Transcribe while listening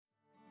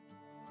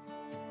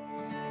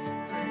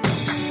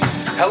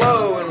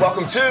Hello and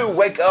welcome to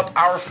Wake Up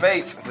Our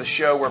Faith, the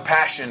show where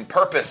passion,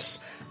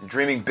 purpose,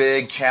 dreaming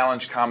big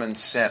challenge common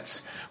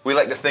sense. We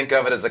like to think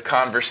of it as a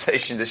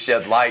conversation to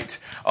shed light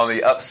on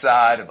the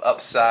upside of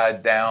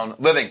upside down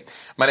living.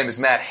 My name is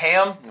Matt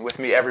Ham, and with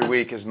me every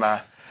week is my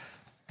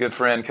good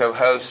friend,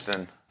 co-host,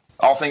 and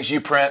all things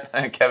you print,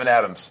 Kevin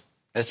Adams.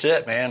 That's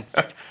it, man.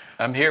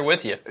 I'm here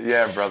with you.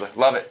 Yeah, brother.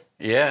 Love it.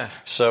 Yeah.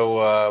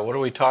 So what are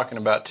we talking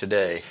about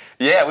today?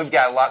 Yeah, we've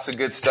got lots of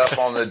good stuff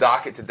on the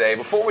docket today.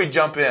 Before we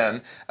jump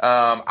in,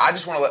 I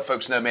just want to let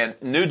folks know, man,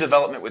 new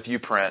development with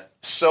UPrint.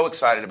 So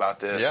excited about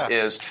this.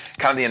 Is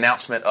kind of the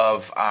announcement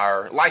of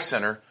our Life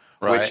Center,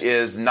 which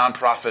is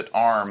nonprofit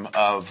arm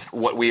of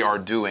what we are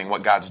doing,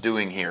 what God's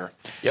doing here.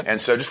 Yep.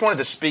 And so just wanted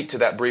to speak to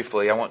that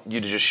briefly. I want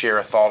you to just share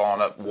a thought on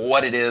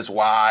what it is,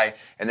 why,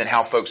 and then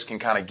how folks can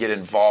kind of get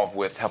involved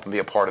with helping be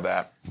a part of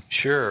that.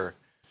 Sure.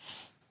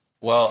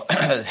 Well,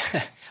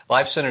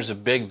 Life Center is a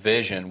big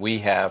vision we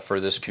have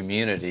for this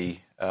community.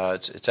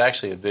 It's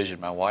actually a vision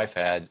my wife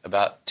had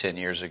about 10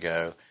 years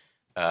ago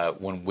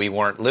when we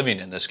weren't living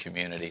in this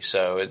community.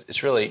 So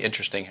it's really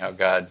interesting how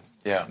God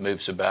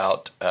moves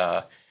about.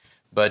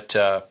 But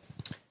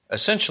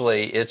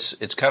essentially,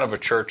 it's kind of a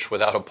church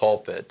without a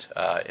pulpit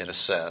in a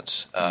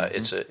sense.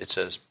 It's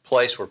a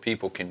place where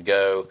people can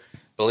go,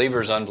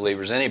 believers,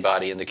 unbelievers,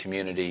 anybody in the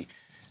community,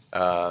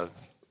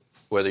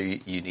 whether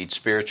you need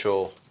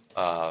spiritual.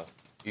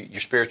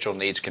 Your spiritual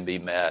needs can be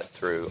met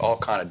through all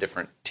kind of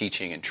different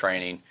teaching and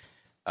training.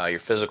 Your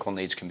physical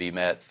needs can be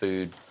met,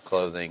 food,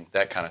 clothing,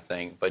 that kind of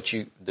thing. But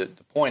the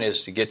point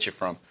is to get you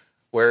from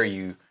where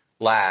you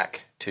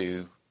lack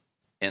to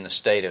in the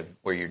state of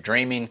where you're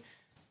dreaming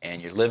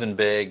and you're living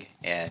big,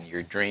 and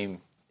your dream,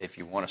 if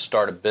you want to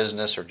start a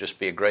business or just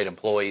be a great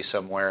employee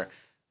somewhere,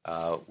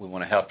 we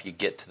want to help you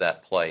get to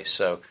that place.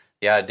 So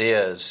the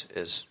idea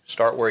is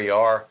start where you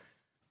are.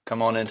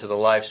 Come on into the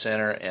Life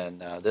Center,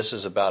 and this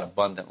is about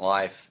abundant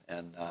life,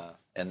 and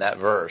that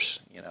verse,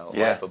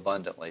 life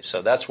abundantly.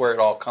 So that's where it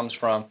all comes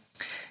from.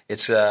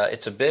 It's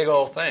a big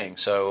old thing.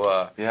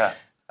 So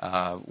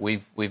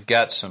we've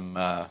got some.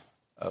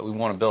 We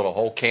want to build a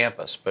whole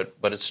campus, but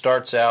it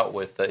starts out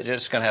with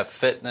it's going to have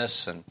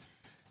fitness and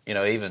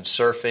even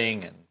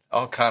surfing and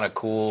all kind of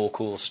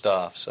cool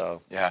stuff.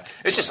 So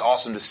it's just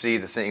awesome to see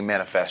the thing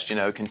manifest.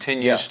 It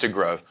continues to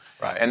grow.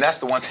 Right. And that's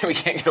the one thing we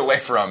can't get away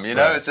from,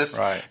 It's just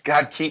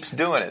God keeps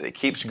doing it. It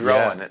keeps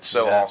growing. Yeah. It's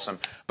so awesome.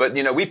 But,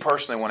 we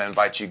personally want to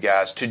invite you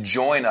guys to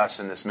join us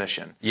in this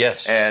mission.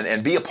 Yes.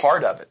 And be a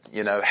part of it.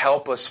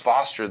 Help us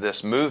foster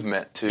this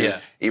movement to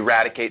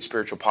eradicate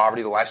spiritual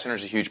poverty. The Life Center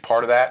is a huge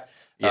part of that.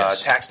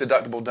 Yes.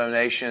 Tax-deductible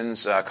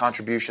donations,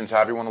 contributions,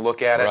 however you want to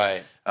look at it.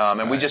 Right.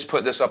 And we just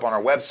put this up on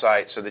our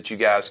website so that you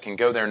guys can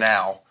go there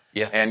now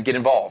and get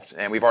involved.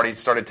 And we've already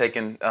started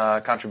taking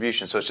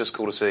contributions, so it's just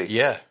cool to see.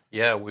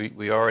 Yeah,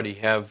 we already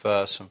have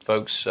some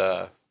folks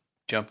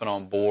jumping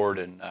on board,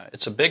 and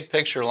it's a big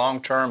picture,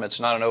 long term. It's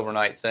not an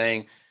overnight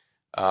thing,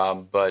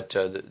 but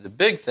the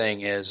big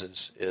thing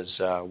is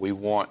we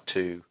want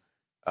to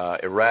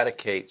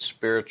eradicate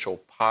spiritual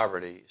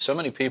poverty. So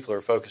many people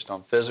are focused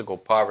on physical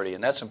poverty,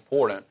 and that's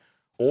important.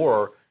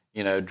 Or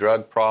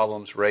drug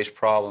problems, race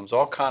problems,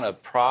 all kind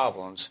of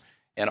problems,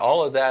 and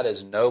all of that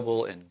is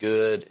noble and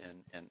good and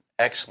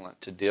excellent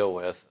to deal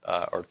with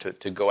or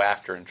to go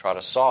after and try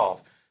to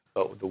solve.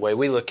 But the way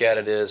we look at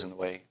it is, and the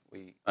way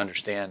we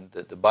understand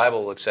that the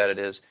Bible looks at it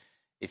is,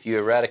 if you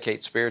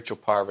eradicate spiritual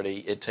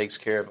poverty, it takes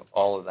care of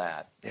all of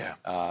that. Yeah.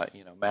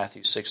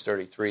 Matthew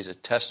 6:33 is a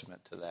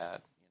testament to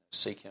that.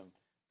 Seek Him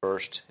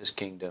first, His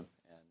kingdom,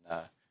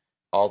 and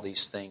all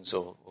these things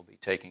will be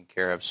taken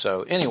care of.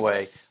 So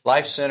anyway,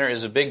 Life Center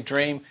is a big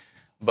dream,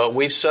 but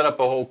we've set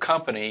up a whole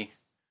company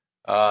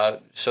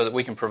so that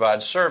we can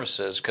provide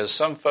services, because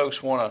some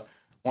folks want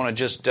to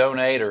just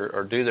donate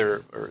or do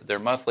their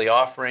monthly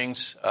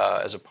offerings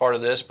as a part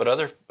of this, but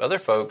other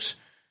folks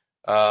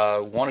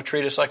want to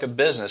treat us like a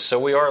business. So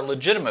we are a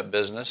legitimate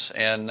business,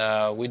 and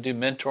we do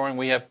mentoring.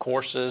 We have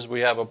courses.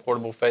 We have a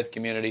portable faith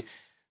community.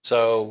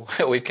 So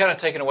we've kind of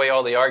taken away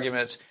all the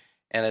arguments,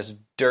 and it's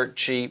dirt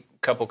cheap,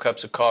 couple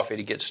cups of coffee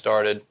to get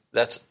started.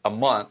 That's a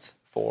month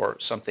for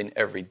something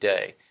every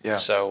day. Yeah.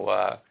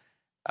 So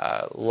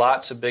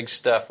lots of big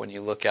stuff when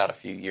you look out a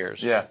few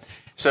years. Yeah.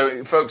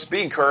 So, folks,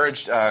 be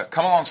encouraged.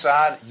 Come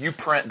alongside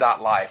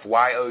uprint.life,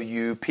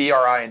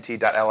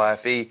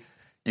 youprint.life.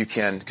 You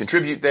can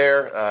contribute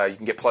there. You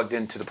can get plugged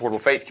into the Portable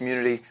Faith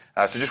community.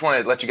 So just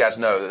want to let you guys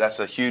know that that's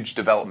a huge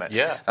development.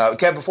 Yeah.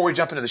 Kev, before we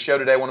jump into the show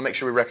today, I want to make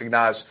sure we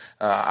recognize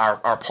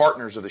our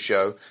partners of the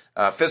show.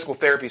 Physical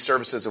Therapy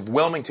Services of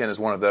Wilmington is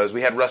one of those.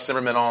 We had Russ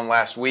Zimmerman on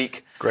last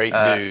week. Great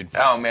dude.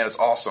 Oh, man, it's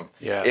awesome.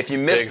 Yeah. If you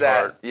missed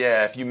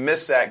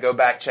that, go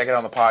back, check it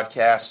on the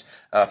podcast.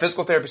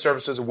 Physical Therapy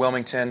Services of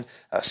Wilmington,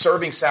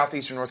 serving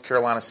southeastern North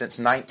Carolina since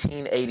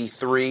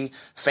 1983,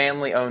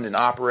 family-owned and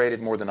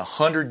operated, more than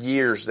 100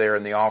 years there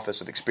in the Office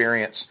of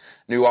Experience.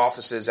 New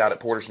offices out at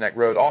Porter's Neck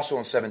Road, also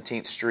on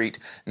 17th Street,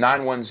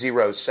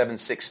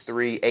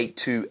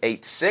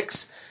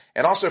 910-763-8286.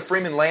 And also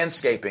Freeman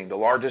Landscaping, the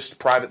largest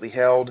privately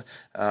held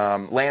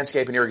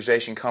landscape and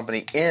irrigation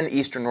company in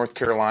eastern North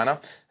Carolina,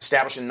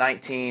 established in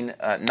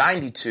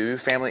 1992,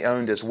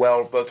 family-owned as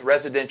well, both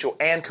residential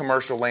and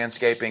commercial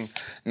landscaping,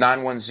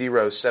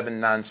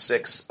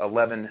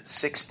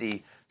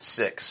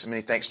 910-796-1166.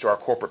 Many thanks to our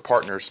corporate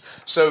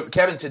partners. So,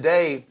 Kevin,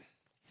 today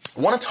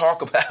I want to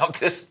talk about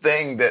this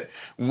thing that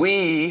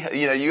we,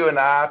 you and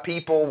I,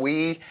 people,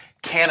 we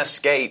can't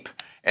escape,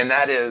 and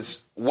that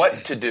is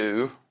what to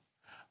do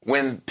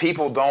when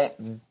people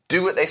don't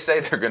do what they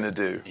say they're going to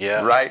do.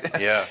 Yeah. Right?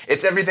 Yeah.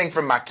 It's everything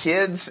from my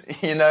kids,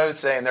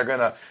 saying they're going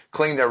to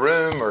clean their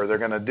room or they're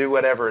going to do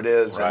whatever it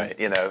is, right.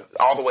 And,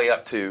 all the way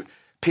up to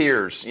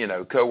peers,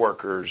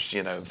 coworkers,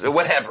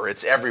 whatever.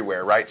 It's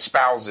everywhere, right?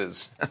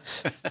 Spouses.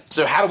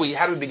 So how do we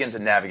begin to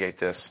navigate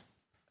this?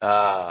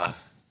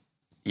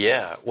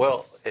 Yeah,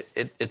 well,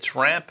 it's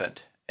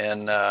rampant.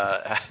 And,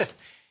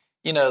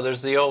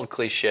 there's the old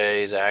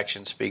cliches,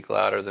 actions speak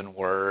louder than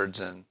words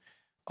and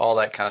all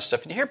that kind of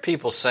stuff. And you hear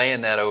people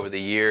saying that over the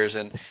years.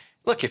 And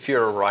look, if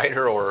you're a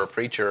writer or a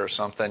preacher or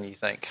something, you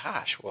think,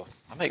 gosh, well,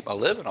 I make my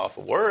living off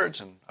of words.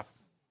 And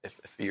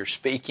if you're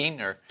speaking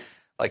or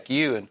like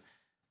you, and,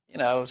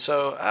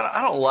 so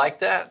I don't like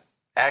that.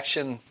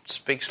 Action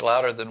speaks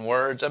louder than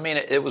words. I mean,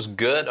 it was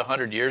good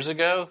 100 years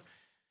ago.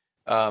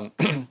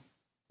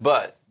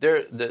 But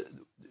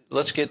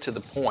let's get to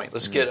the point.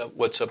 Let's get up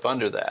what's up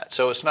under that.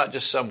 So it's not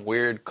just some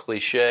weird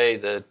cliche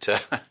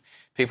that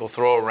people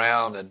throw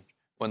around and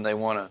when they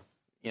want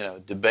to,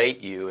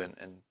 debate you and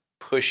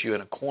push you in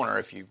a corner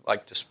if you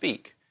like to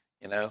speak.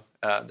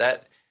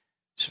 That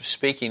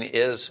speaking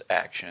is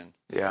action.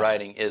 Yeah.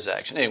 Writing is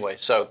action. Anyway,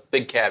 so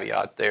big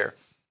caveat there.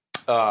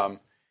 But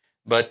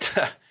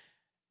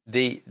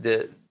the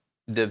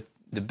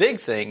big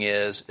thing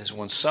is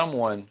when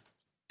someone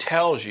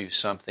tells you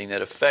something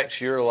that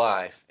affects your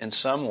life in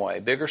some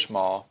way, big or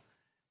small,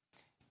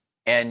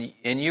 and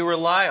you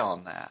rely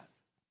on that.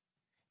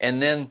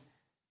 And then,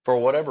 for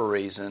whatever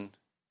reason,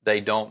 they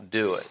don't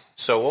do it.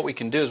 So what we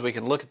can do is we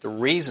can look at the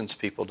reasons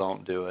people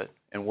don't do it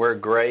and where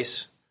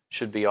grace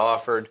should be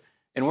offered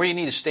and where you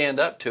need to stand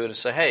up to it and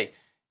say, hey,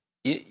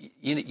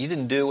 you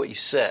didn't do what you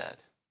said,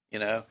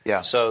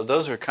 Yeah. So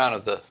those are kind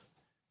of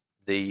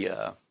the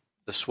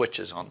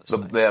switches on this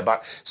thing.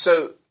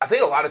 So I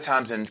think a lot of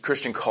times in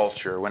Christian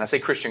culture, when I say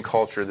Christian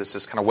culture, this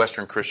is kind of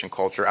Western Christian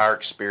culture, our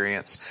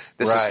experience.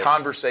 This is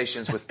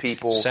conversations with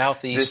people.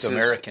 Southeast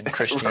American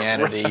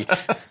Christianity.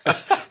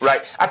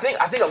 Right. I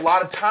think a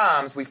lot of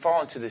times we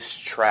fall into this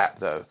trap,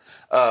 though,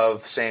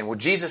 of saying, well,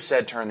 Jesus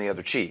said turn the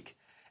other cheek.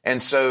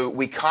 And so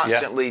we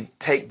constantly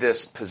take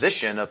this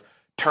position of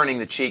turning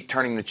the cheek,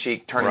 turning the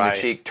cheek, turning the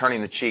cheek,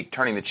 turning the cheek,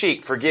 turning the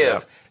cheek.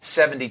 Forgive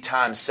 70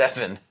 times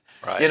 7.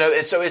 Right.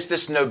 And so it's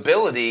this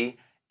nobility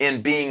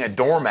in being a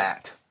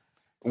doormat,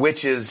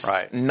 which is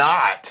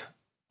not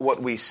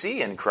what we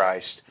see in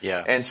Christ.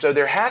 Yeah. And so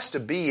there has to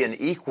be an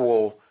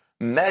equal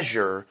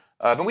measure.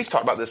 And we've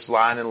talked about this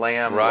lion and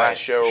lamb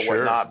last show or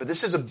whatnot, but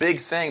this is a big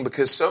thing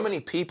because so many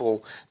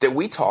people that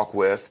we talk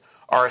with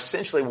are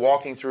essentially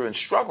walking through and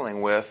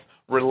struggling with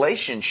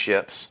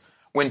relationships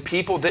when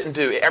people didn't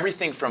do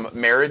everything from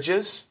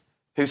marriages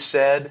who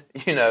said,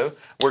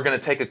 we're going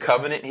to take a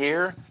covenant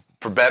here,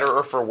 for better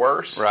or for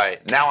worse.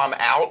 Right. Now I'm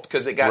out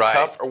because it got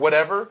tough or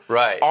whatever.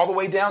 Right. All the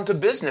way down to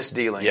business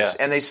dealings. Yeah.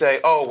 And they say,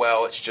 oh,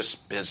 well, it's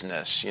just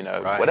business,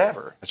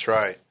 whatever. That's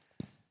right.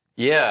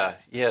 Yeah.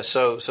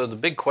 So the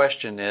big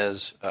question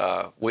is,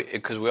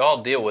 because we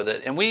all deal with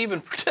it and we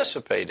even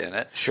participate in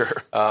it.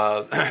 Sure.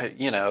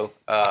 And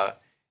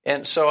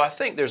so I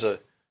think there's a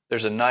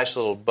nice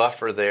little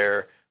buffer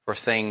there for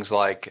things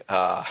like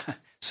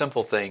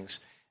simple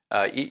things.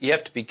 You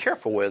have to be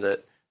careful with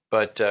it,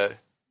 but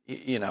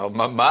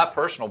my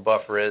personal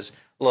buffer is,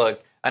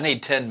 look, I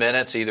need 10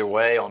 minutes either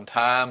way on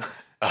time.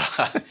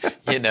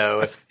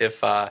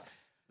 If I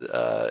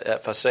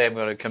say I'm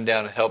going to come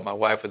down and help my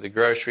wife with the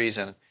groceries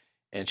and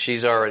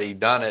she's already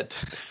done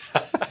it,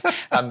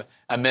 I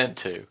meant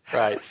to,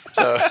 right?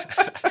 So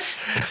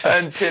I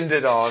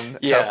intended on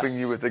helping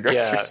you with the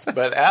groceries. Yeah,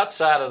 but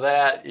outside of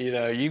that,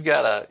 you've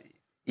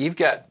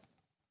got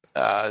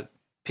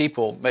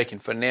people making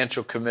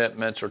financial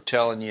commitments or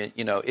telling you,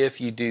 if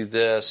you do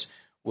this,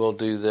 we'll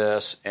do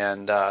this,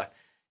 and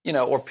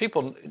or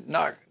people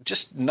not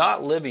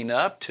living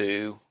up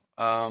to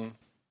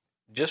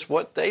just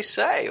what they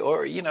say,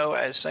 or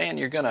as saying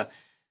you're going to.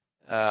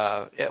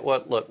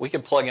 Look, we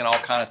can plug in all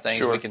kind of things.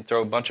 Sure. We can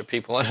throw a bunch of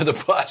people under the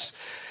bus,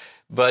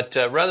 but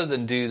rather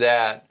than do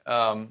that,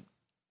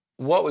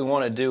 what we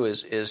want to do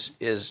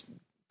is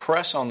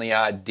press on the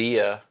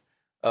idea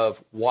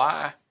of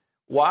why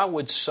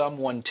would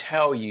someone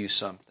tell you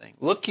something,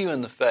 look you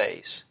in the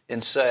face,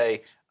 and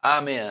say,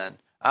 "I'm in."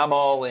 I'm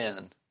all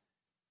in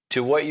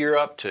to what you're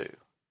up to.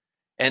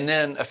 And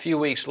then a few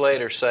weeks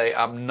later say,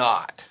 I'm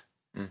not.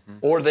 Mm-hmm.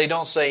 Or they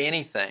don't say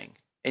anything.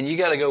 And you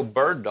got to go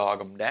bird dog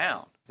them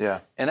down. Yeah.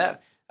 And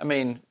that,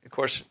 of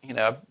course,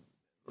 I've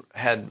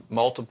had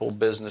multiple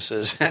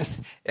businesses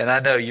and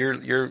I know you're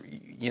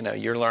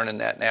learning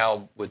that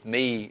now with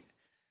me,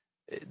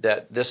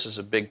 that this is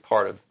a big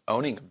part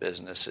owning a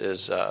business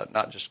is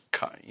not just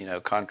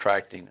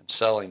contracting and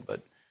selling,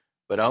 but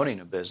owning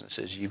a business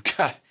is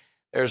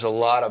there's a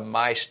lot of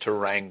mice to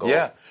wrangle.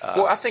 Yeah.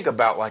 Well, I think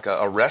about like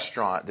a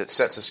restaurant that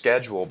sets a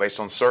schedule based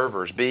on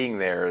servers being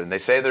there, and they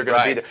say they're going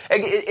to be there.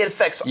 It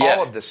affects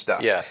all of this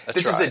stuff. Yeah,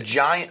 this is a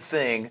giant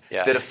thing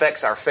that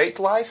affects our faith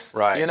life.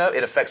 Right.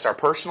 It affects our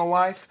personal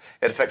life.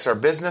 It affects our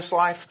business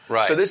life.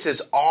 Right. So this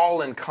is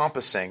all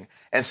encompassing.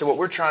 And so what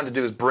we're trying to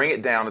do is bring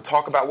it down and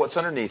talk about what's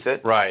underneath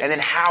it. Right. And then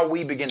how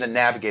we begin to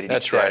navigate it.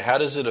 That's right. How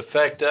does it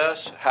affect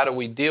us? How do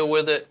we deal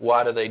with it?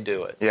 Why do they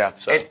do it? Yeah.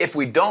 So, and if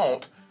we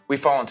don't, we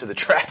fall into the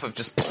trap of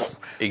just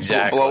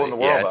blowing the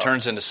world up. Yeah, it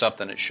turns into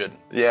something it shouldn't.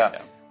 Yeah.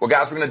 Well,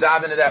 guys, we're going to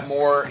dive into that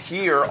more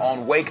here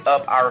on Wake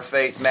Up Our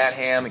Faith. Matt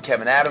Ham and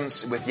Kevin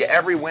Adams with you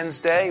every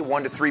Wednesday,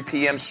 1 to 3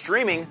 p.m.,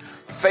 streaming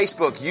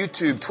Facebook,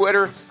 YouTube,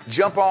 Twitter.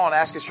 Jump on,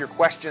 ask us your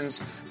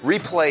questions.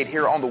 Replayed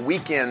here on the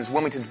weekends,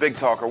 Wilmington's Big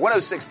Talker,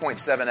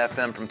 106.7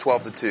 FM from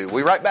 12 to 2.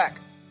 We'll be right back.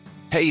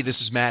 Hey, this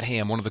is Matt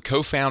Ham, one of the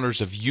co-founders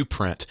of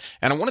Uprint,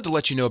 and I wanted to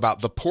let you know about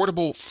the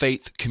Portable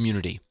Faith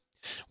Community.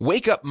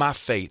 Wake Up My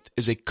Faith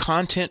is a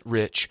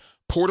content-rich,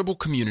 portable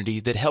community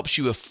that helps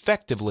you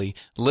effectively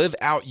live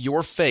out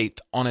your faith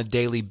on a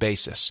daily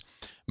basis.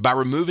 By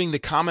removing the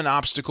common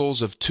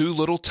obstacles of too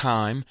little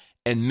time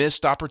and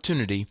missed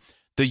opportunity,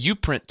 the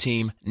Uprint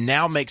team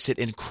now makes it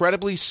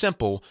incredibly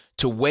simple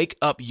to wake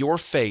up your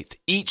faith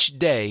each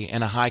day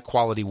in a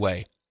high-quality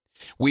way.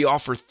 We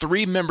offer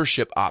 3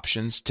 membership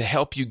options to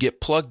help you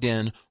get plugged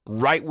in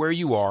right where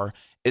you are,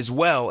 as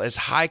well as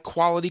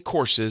high-quality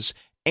courses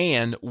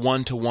and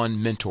one-to-one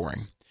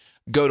mentoring.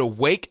 Go to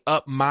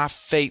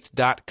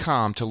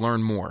wakeupmyfaith.com to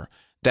learn more.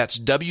 That's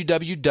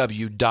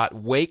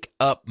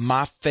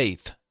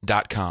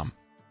www.wakeupmyfaith.com.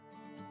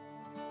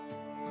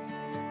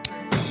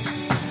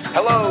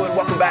 Hello and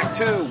welcome back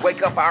to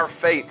Wake Up Our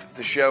Faith,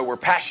 the show where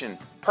passion,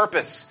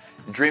 purpose,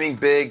 dreaming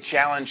big,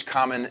 challenge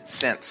common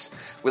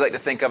sense. We like to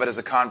think of it as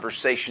a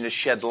conversation to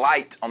shed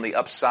light on the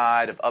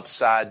upside of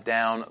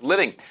upside-down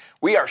living.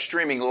 We are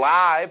streaming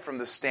live from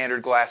the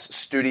Standard Glass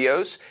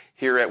Studios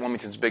here at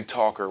Wilmington's Big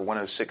Talker,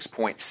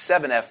 106.7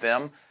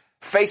 FM,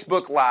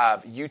 Facebook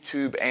Live,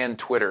 YouTube, and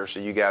Twitter.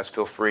 So you guys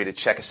feel free to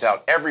check us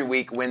out every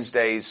week,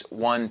 Wednesdays,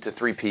 1 to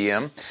 3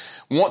 p.m.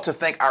 Want to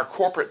thank our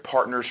corporate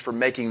partners for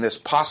making this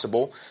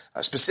possible,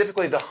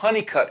 specifically the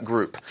Honeycutt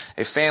Group,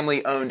 a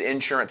family-owned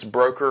insurance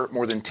broker,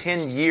 more than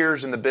 10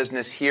 years in the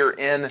business here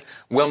in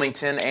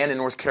Wilmington and in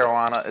North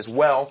Carolina as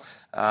well.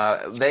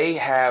 They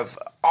have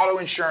auto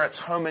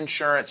insurance, home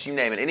insurance, you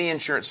name it, any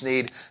insurance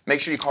need. Make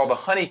sure you call the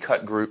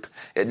Honeycutt Group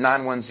at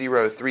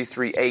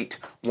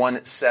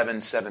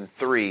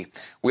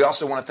 910-338-1773. We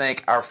also want to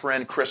thank our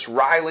friend Chris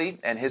Riley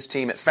and his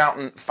team at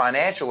Fountain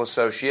Financial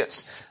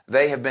Associates.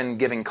 They have been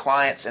giving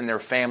clients and their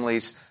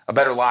families a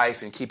better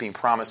life and keeping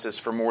promises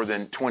for more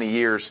than 20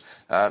 years.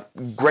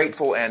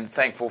 Grateful and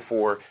thankful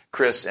for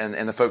Chris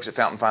and the folks at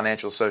Fountain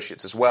Financial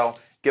Associates as well.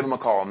 Give them a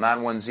call,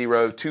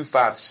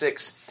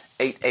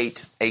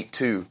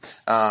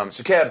 910-256-8882.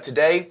 So Kev,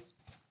 today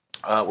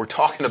we're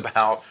talking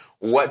about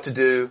what to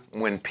do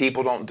when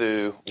people don't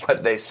do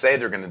what they say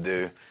they're going to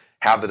do,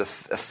 how that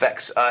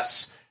affects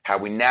us, how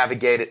we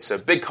navigate it. So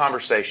big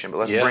conversation, but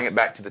let's bring it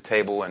back to the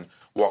table and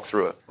walk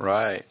through it.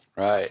 Right.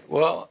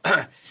 Well,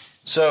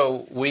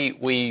 so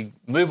we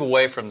move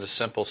away from the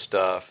simple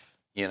stuff.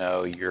 You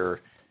know, you're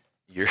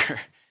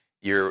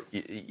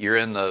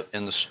in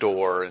the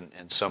store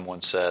and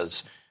someone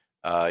says,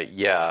 I'll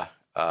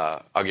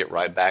get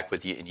right back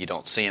with you, and you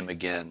don't see him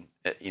again,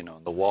 in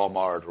the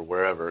Walmart or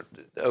wherever.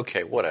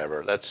 Okay,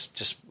 whatever. That's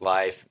just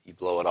life. You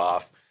blow it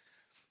off.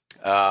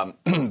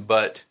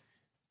 But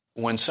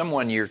when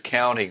someone you're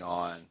counting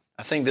on,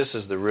 I think this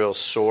is the real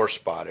sore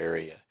spot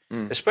area,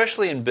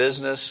 especially in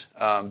business,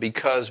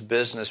 because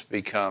business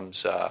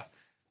becomes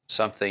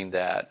something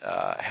that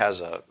has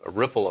a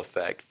ripple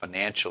effect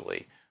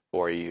financially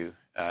for you.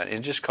 It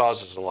just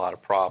causes a lot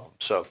of problems.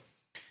 So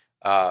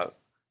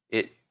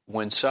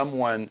when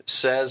someone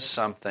says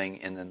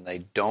something and then they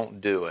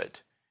don't do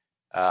it,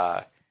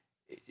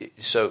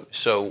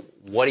 so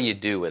what do you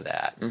do with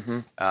that? Mm-hmm.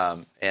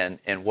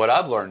 And what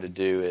I've learned to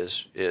do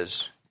is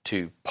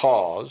to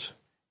pause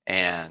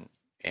and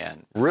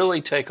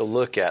really take a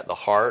look at the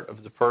heart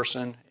of the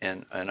person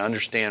and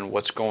understand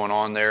what's going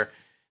on there,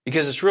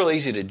 because it's real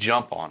easy to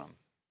jump on them.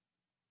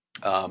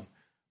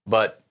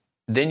 But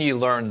then you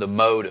learn the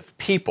mode of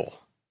people.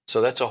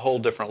 So that's a whole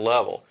different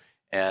level.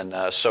 And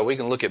so we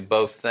can look at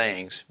both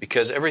things,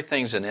 because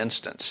everything's an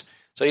instance.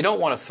 So you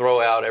don't want to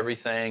throw out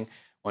everything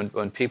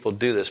when people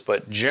do this.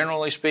 But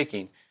generally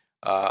speaking,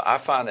 I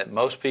find that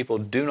most people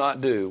do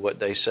not do what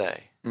they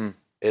say.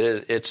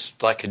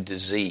 It's like a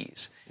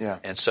disease. Yeah.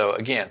 And so,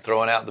 again,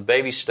 throwing out the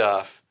baby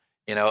stuff,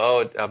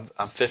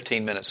 I'm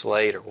 15 minutes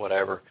late or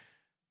whatever,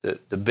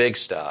 the big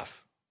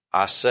stuff,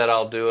 I said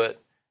I'll do it,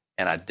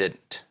 and I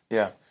didn't.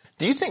 Yeah.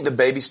 Do you think the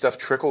baby stuff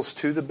trickles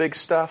to the big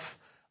stuff?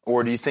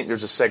 Or do you think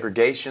there's a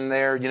segregation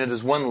there?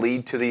 Does one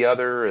lead to the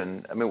other?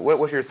 And I mean,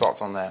 what's your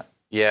thoughts on that?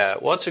 Yeah,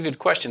 well, it's a good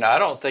question. I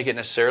don't think it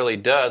necessarily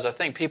does. I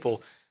think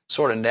people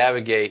sort of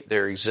navigate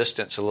their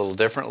existence a little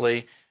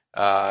differently.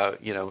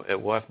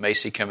 We'll have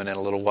Macy coming in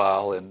a little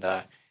while,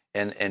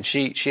 and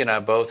she and I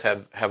both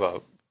have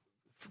a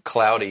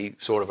cloudy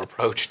sort of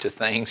approach to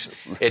things.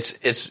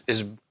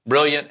 It's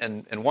brilliant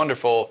and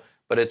wonderful,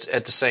 but it's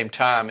at the same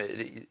time,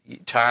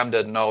 time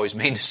doesn't always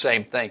mean the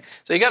same thing.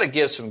 So you got to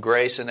give some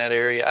grace in that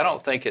area. I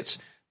don't think it's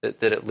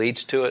that it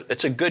leads to it.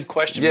 It's a good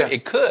question. Yeah.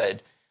 It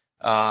could,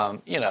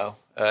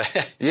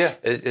 Yeah.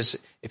 It's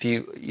if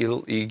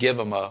you give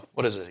them a,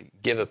 what is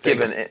it? Give a pig.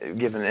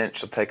 Give an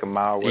inch, will take a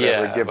mile.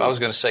 Whatever. Yeah. I was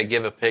going to say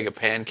give a pig a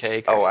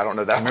pancake. Oh, I don't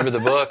know that. Remember the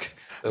book?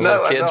 The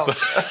No, I kids don't. book?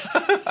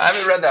 I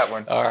haven't read that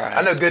one. All right.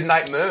 I know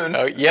Goodnight Moon.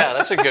 Oh, yeah,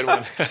 that's a good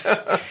one.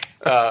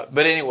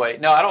 But anyway,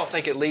 no, I don't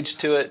think it leads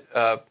to it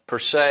per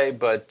se.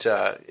 But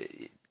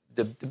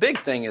the big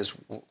thing is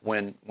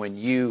when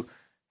you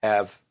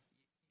have,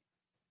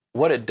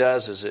 what it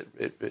does is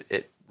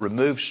it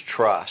removes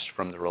trust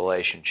from the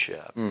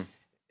relationship.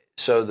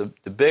 So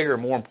the bigger,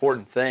 more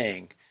important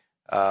thing,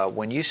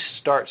 when you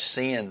start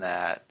seeing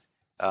that,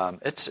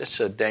 it's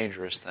a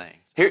dangerous thing.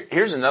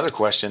 Here's another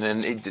question,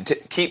 and to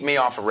keep me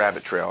off a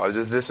rabbit trail.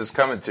 This is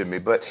coming to me,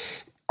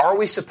 but are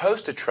we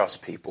supposed to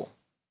trust people?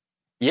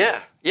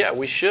 Yeah,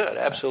 we should,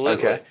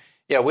 absolutely. Okay.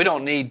 Yeah, we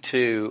don't need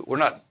to. We're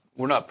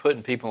not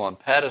putting people on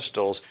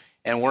pedestals,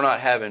 and we're not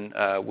having.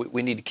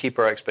 We need to keep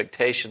our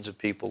expectations of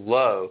people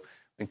low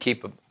and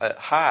keep a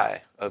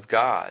high of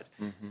God.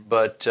 Mm-hmm.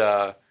 But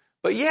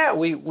yeah,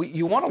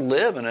 you want to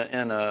live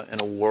in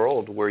a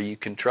world where you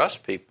can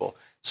trust people.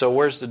 So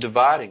where's the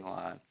dividing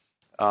line?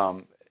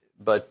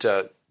 But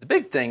the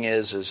big thing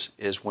is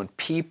when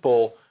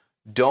people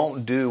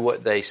don't do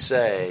what they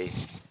say,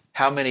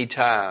 how many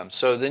times?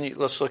 So then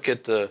let's look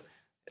at the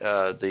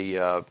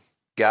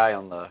guy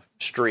on the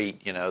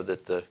street,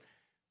 that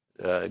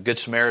the Good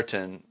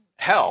Samaritan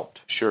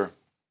helped. Sure.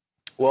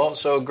 Well,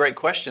 so a great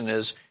question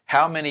is,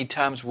 how many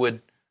times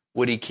would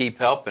he keep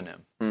helping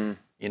him?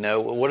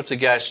 What if the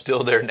guy's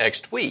still there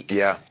next week?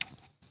 Yeah.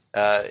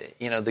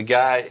 The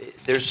guy,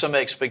 there's some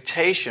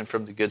expectation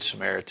from the Good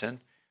Samaritan,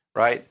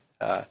 right?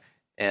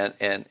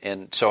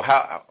 And so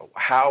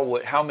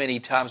how many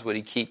times would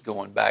he keep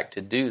going back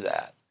to do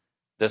that?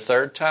 The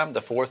third time,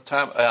 the fourth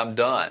time, I'm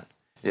done.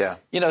 Yeah.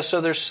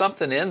 So there's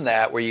something in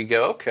that where you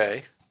go,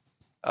 okay,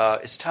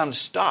 it's time to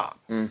stop.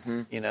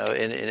 Mm-hmm.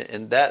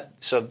 And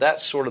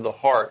that's sort of the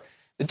heart.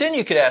 But then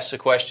you could ask the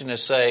question and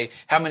say,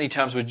 how many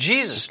times would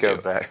Jesus go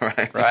back,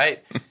 right?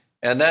 Right?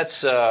 And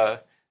that's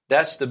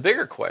the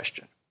bigger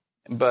question.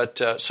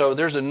 But so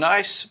there's a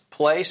nice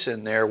place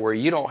in there where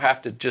you don't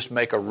have to just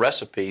make a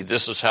recipe.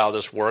 This is how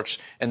this works,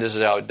 and this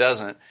is how it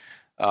doesn't.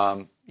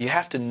 You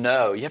have to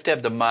know. You have to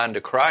have the mind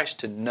of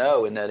Christ to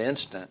know in that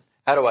instant,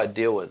 how do I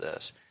deal with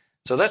this?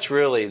 So that's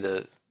really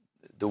the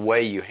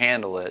way you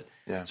handle it.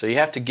 Yeah. So you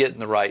have to get in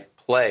the right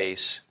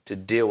place to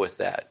deal with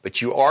that.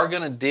 But you are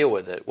going to deal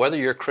with it, whether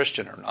you're a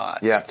Christian or not.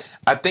 Yeah.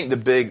 I think the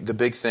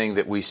big thing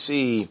that we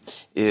see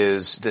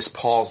is this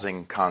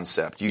pausing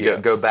concept. You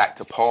go back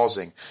to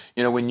pausing.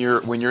 When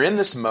you're in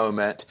this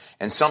moment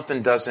and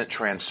something doesn't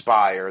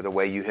transpire the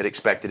way you had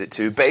expected it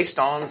to, based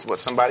on what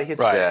somebody had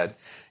said,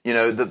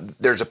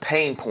 there's a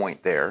pain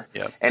point there.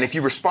 Yep. And if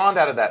you respond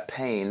out of that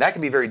pain, that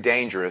can be very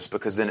dangerous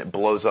because then it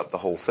blows up the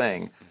whole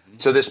thing. Mm-hmm.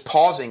 So this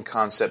pausing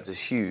concept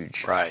is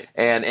huge. Right.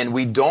 And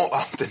we don't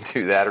often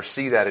do that or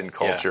see that in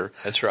culture.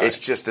 Yeah, that's right. It's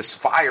just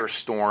this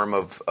firestorm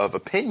of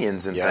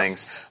opinions and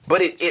things.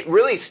 But it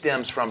really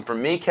stems from, for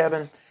me,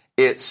 Kevin,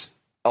 it's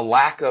a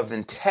lack of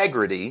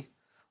integrity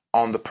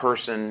on the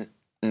person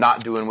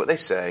not doing what they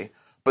say,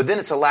 but then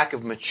it's a lack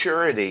of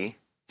maturity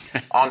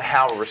on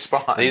how to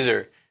respond. These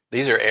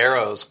are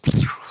arrows.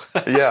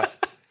 Yeah.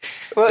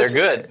 Well, they're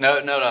good.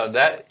 No.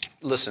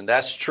 Listen,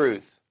 that's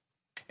truth.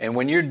 And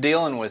when you're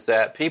dealing with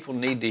that, people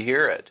need to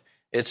hear it.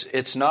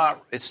 It's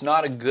not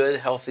a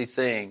good, healthy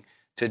thing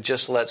to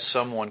just let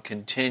someone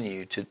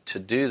continue to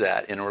do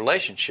that in a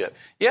relationship.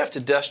 You have to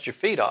dust your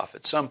feet off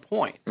at some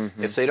point.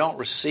 Mm-hmm. If they don't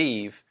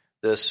receive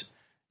this,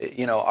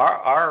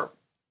 our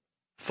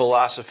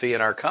philosophy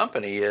in our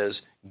company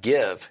is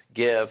give.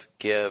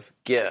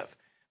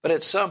 But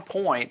at some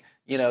point,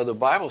 the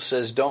Bible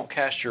says don't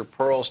cast your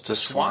pearls to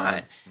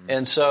swine. Mm-hmm.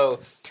 And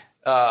so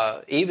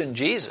even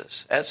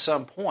Jesus, at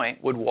some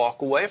point, would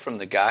walk away from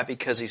the guy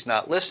because he's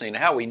not listening.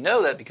 How we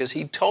know that? Because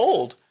he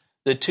told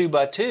the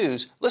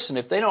 2x2s, listen,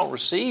 if they don't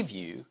receive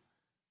you,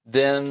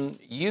 then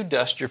you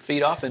dust your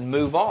feet off and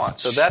move on.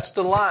 So that's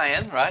the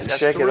lion, right? That's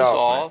Shake the it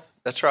resolve. Off,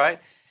 that's right.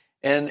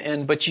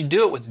 But you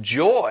do it with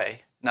joy,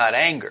 not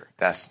anger.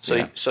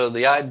 So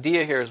the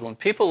idea here is when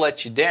people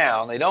let you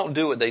down, they don't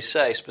do what they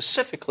say,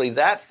 specifically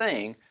that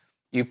thing,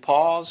 you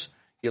pause,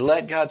 you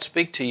let God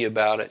speak to you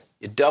about it,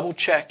 you double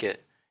check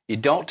it, you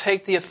don't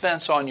take the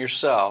offense on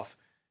yourself,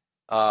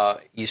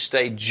 you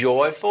stay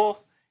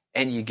joyful,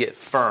 and you get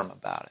firm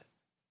about it.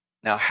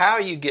 Now, how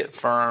you get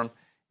firm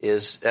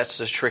that's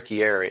the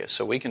tricky area,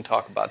 so we can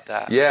talk about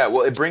that. Yeah,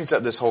 well, it brings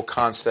up this whole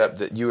concept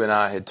that you and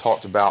I had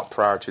talked about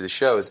prior to the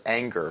show is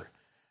anger.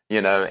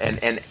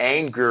 And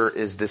anger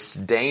is this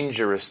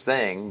dangerous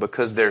thing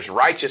because there's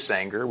righteous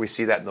anger. We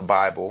see that in the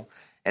Bible.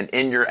 and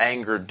in your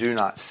anger do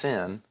not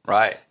sin.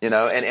 Right. And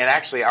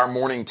actually our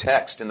morning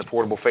text in the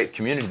Portable Faith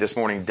community this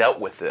morning dealt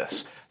with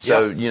this.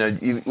 So,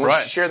 you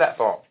want to share that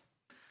thought?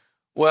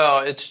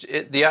 Well,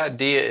 the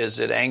idea is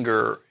that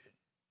anger,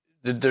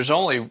 there's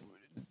only,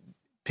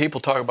 people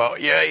talk about,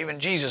 even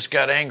Jesus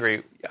got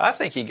angry. I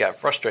think he got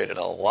frustrated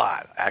a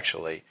lot,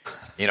 actually.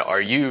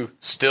 Are you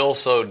still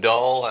so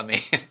dull? I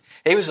mean,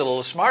 he was a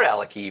little smart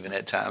alecky even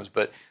at times,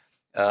 but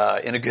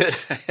in a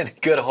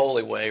good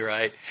holy way,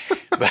 right?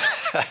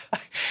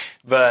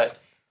 But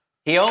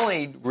he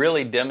only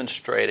really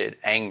demonstrated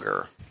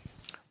anger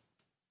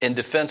in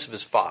defense of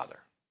his Father.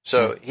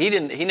 So he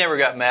never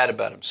got mad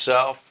about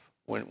himself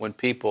when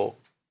people.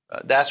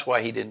 That's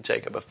why he didn't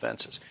take up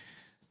offenses.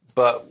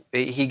 But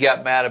he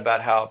got mad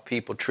about how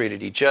people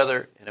treated each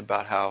other and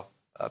about how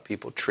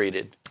people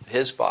treated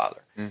his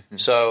Father. Mm-hmm.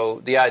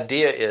 So the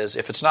idea is,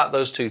 if it's not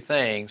those two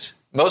things,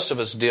 most of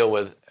us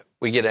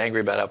we get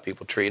angry about how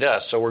people treat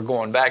us. So we're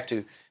going back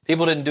to,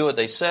 people didn't do what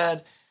they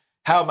said.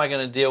 How am I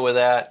going to deal with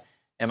that?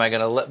 Am I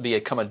going to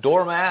become a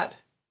doormat?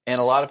 And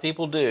a lot of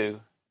people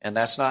do, and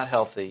that's not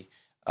healthy.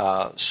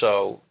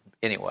 So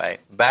anyway,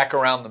 back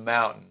around the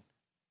mountain,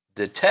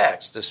 the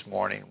text this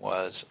morning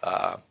was,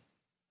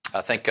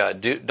 I think,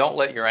 don't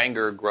let your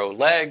anger grow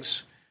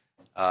legs,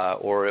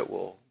 or it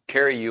will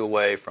carry you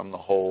away from the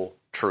whole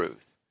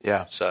truth.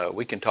 Yeah. So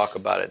we can talk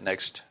about it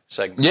next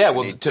segment. Yeah.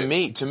 Well, to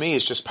me,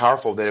 it's just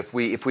powerful that if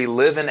we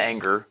live in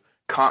anger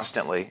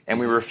constantly and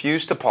we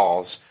refuse to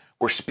pause,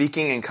 we're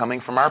speaking and coming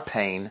from our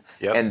pain,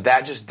 and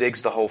that just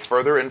digs the hole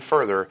further and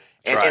further,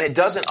 and it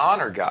doesn't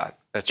honor God.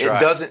 It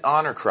doesn't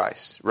honor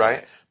Christ,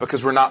 right?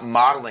 Because we're not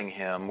modeling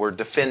Him. We're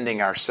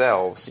defending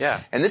ourselves. Yeah.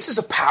 And this is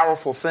a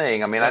powerful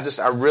thing. I mean, I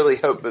really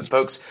hope that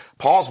folks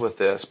pause with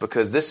this,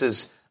 because this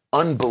is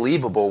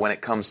unbelievable when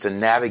it comes to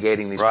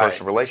navigating these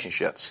personal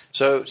relationships.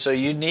 So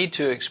you need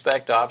to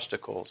expect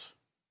obstacles,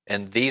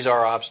 and these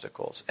are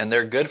obstacles, and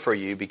they're good for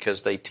you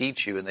because they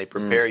teach you and they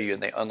prepare you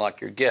and they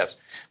unlock your gifts.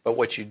 But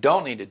what you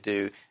don't need to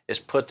do is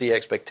put the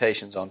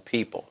expectations on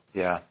people.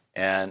 Yeah.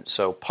 And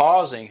so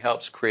pausing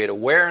helps create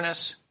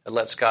awareness. It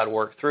lets God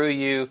work through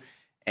you,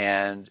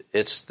 and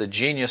it's the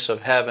genius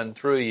of heaven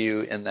through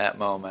you in that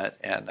moment.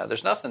 And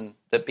there's nothing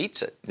that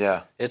beats it.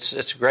 Yeah.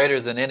 It's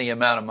greater than any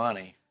amount of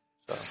money.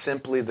 So.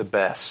 Simply the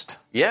best.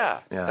 Yeah,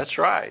 that's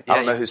right. Yeah, I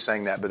don't know who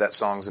sang that, but that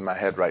song's in my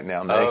head right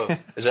now. Oh,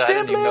 is that, I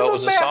didn't even know it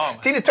was a song.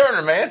 Tina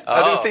Turner, man. I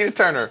think it was Tina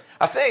Turner.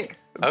 I think.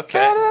 Okay.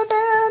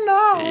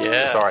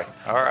 Yeah. Sorry.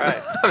 All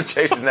right. I'm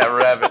chasing that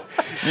rabbit.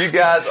 You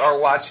guys are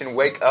watching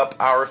Wake Up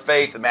Our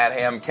Faith. Matt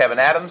Ham, Kevin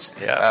Adams.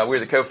 Yeah. We're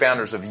the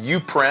co-founders of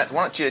UPrint.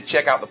 Why don't you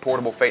check out the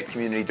Portable Faith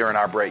community during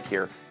our break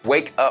here.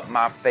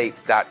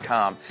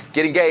 WakeUpMyFaith.com.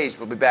 Get engaged.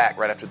 We'll be back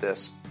right after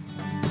this.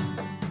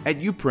 At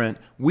UPrint,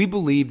 we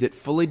believe that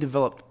fully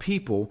developed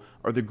people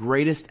are the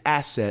greatest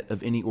asset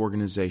of any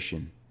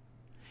organization.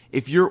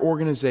 If your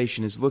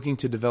organization is looking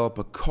to develop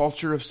a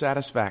culture of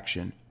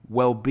satisfaction,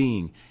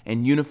 well-being,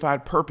 and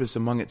unified purpose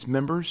among its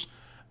members,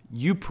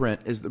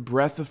 UPrint is the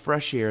breath of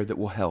fresh air that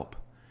will help.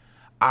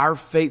 Our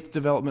faith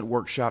development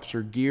workshops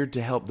are geared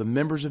to help the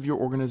members of your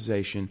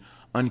organization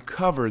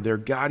uncover their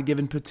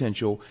God-given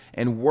potential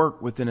and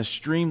work within a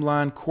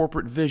streamlined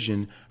corporate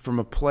vision from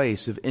a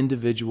place of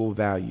individual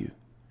value.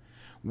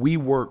 We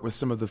work with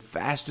some of the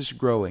fastest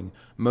growing,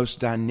 most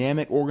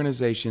dynamic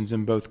organizations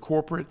in both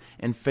corporate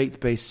and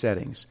faith-based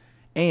settings,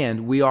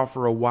 and we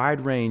offer a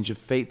wide range of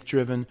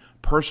faith-driven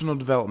personal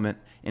development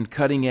and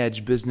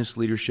cutting-edge business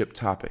leadership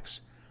topics.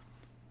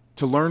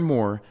 To learn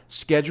more,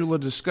 schedule a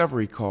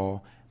discovery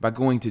call by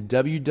going to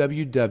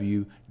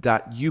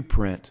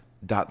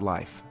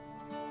www.uprint.life.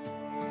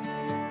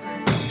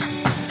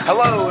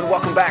 Hello and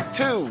welcome back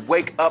to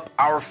Wake Up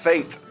Our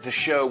Faith, the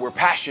show where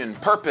passion,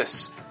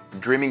 purpose,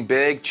 dreaming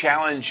big,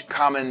 challenge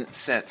common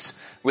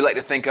sense. We like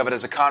to think of it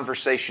as a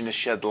conversation to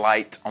shed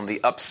light on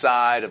the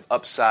upside of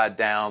upside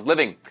down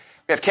living.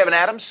 We have Kevin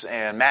Adams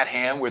and Matt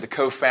Ham. We're the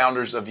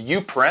co-founders of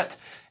UPrint,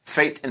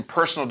 faith and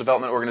personal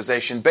development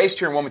organization based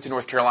here in Wilmington,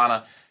 North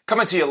Carolina.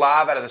 Coming to you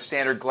live out of the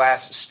Standard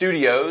Glass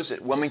Studios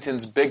at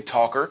Wilmington's Big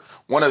Talker,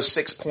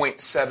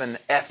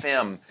 106.7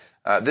 FM.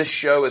 This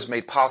show is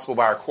made possible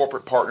by our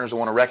corporate partners. I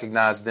want to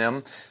recognize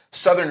them.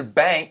 Southern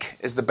Bank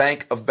is the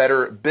bank of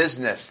better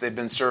business. They've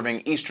been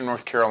serving Eastern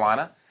North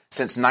Carolina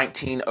since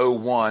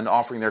 1901,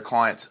 offering their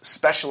clients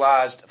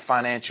specialized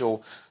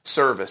financial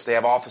service. They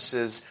have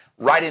offices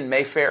right in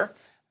Mayfair.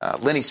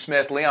 Lenny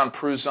Smith, Leon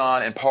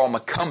Pruzon, and Paul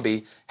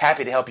McCumbee,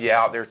 happy to help you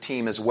out. Their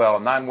team as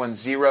well,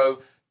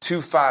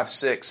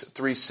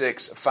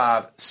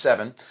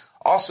 910-256-3657.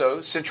 Also,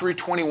 Century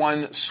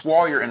 21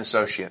 Swalyer &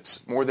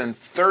 Associates, more than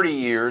 30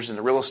 years in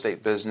the real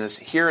estate business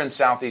here in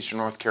southeastern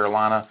North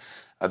Carolina.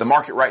 The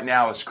market right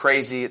now is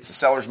crazy. It's a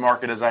seller's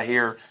market, as I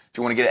hear. If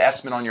you want to get an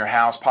estimate on your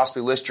house,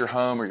 possibly list your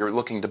home, or you're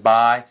looking to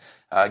buy,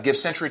 give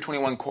Century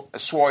 21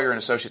 Swalyer &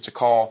 Associates a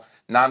call,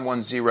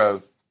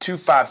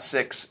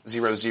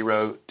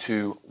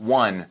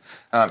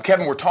 910-256-0021.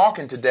 Kevin, we're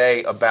talking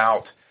today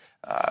about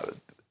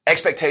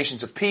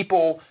expectations of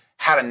people,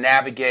 how to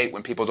navigate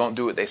when people don't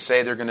do what they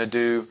say they're going to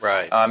do.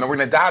 Right. And we're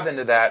going to dive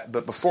into that.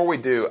 But before we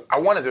do, I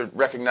wanted to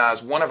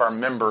recognize one of our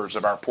members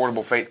of our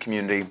Portable Faith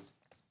community,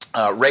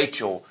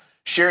 Rachel,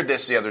 shared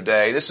this the other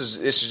day. This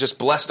has just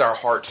blessed our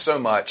hearts so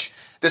much.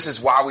 This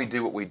is why we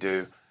do what we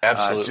do.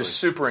 Absolutely. Just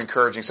super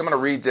encouraging. So I'm going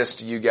to read this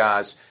to you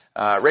guys.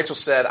 Rachel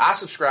said, I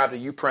subscribe to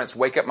YouPrint's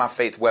Wake Up My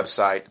Faith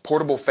website,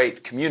 Portable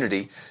Faith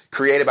Community,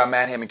 created by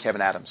Matt Ham and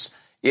Kevin Adams.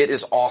 It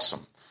is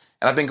awesome.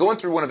 And I've been going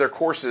through one of their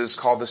courses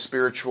called The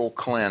Spiritual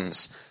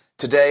Cleanse.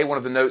 Today, one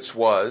of the notes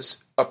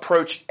was,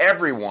 approach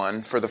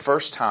everyone for the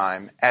first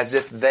time as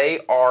if they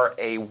are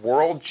a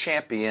world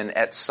champion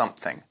at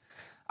something.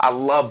 I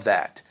love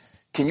that.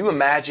 Can you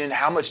imagine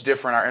how much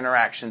different our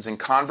interactions and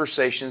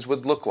conversations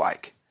would look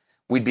like?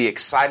 We'd be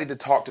excited to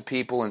talk to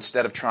people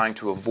instead of trying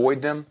to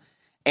avoid them.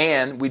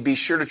 And we'd be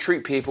sure to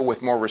treat people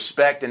with more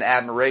respect and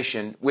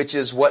admiration, which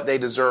is what they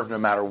deserve no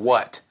matter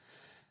what.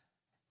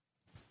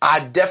 I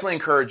definitely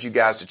encourage you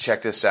guys to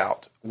check this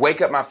out.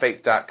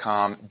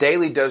 WakeUpMyFaith.com,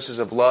 daily doses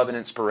of love and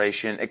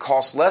inspiration. It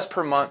costs less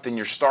per month than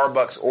your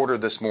Starbucks order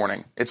this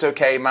morning. It's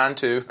okay, mine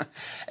too.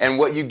 And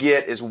what you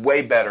get is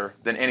way better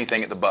than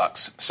anything at the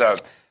Bucks. So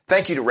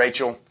thank you to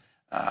Rachel.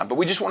 But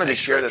we just wanted to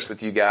share this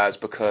with you guys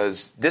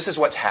because this is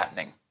what's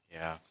happening.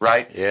 Yeah.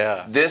 Right?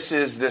 Yeah. This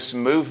is this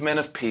movement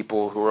of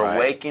people who are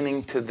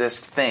awakening to this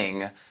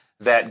thing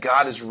that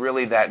God is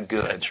really that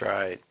good. That's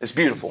right. It's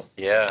beautiful.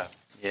 Yeah.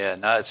 Yeah.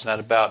 No, it's not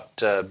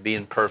about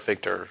being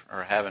perfect or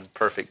having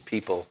perfect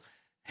people.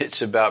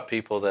 It's about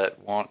people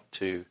that want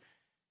to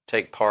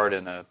take part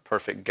in a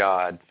perfect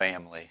God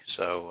family.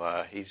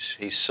 So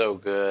he's so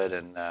good,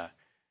 and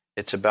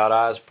it's about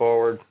eyes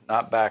forward,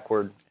 not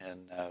backward,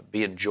 and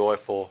being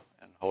joyful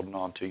and holding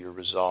on to your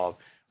resolve.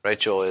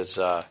 Rachel is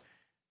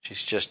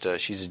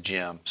she's a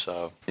gem.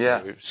 So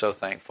we're so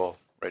thankful,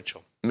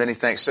 Rachel. Many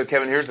thanks. So,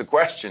 Kevin, here's the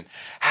question: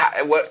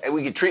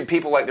 we could treat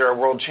people like they're a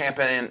world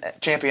champion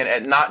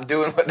at not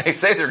doing what they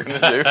say they're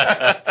going to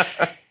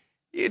do.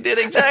 You did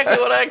exactly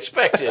what I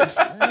expected.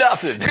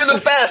 Nothing. You're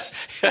the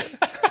best.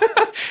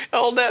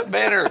 Hold that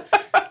banner.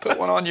 Put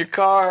one on your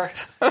car.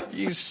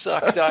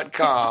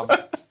 YouSuck.com.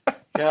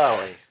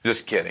 Golly.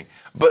 Just kidding.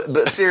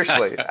 But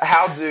seriously,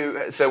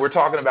 so we're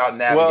talking about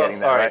navigating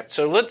that, all right?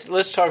 So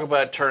let's talk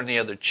about turn the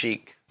other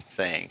cheek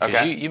thing.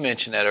 Because you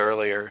mentioned that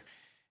earlier.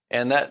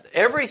 And that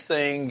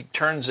everything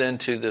turns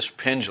into this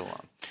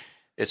pendulum.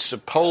 It's a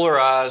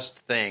polarized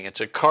thing.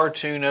 It's a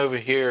cartoon over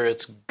here.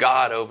 It's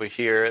God over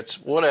here. It's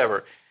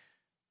whatever.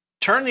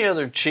 Turn the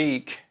other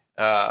cheek.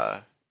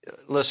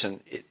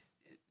 Listen,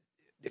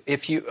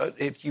 if you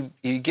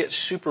get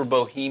super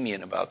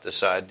bohemian about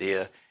this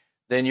idea,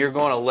 then you're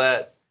going to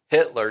let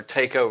Hitler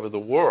take over the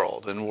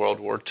world in World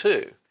War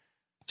II.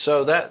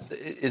 So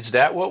is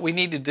that what we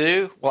need to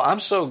do? Well, I'm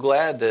so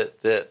glad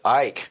that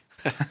Ike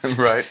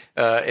right.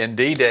 And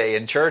D-Day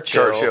and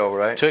Churchill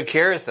right. took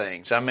care of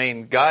things. I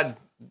mean, God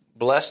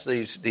blessed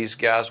these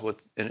guys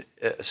with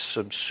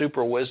some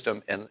super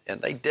wisdom, and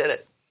they did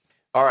it.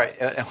 All right,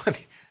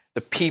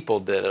 the people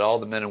did it, all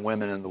the men and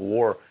women in the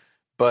war.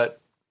 But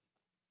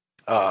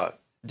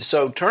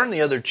so turn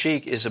the other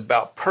cheek is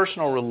about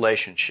personal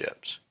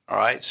relationships. All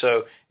right,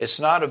 so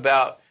it's not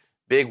about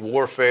big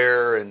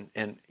warfare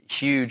and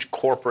huge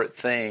corporate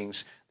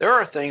things. There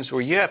are things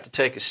where you have to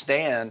take a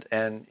stand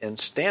and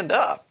stand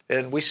up.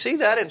 And we see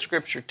that in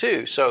Scripture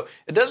too. So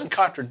it doesn't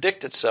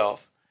contradict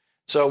itself.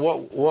 So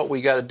what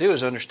we got to do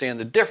is understand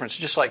the difference.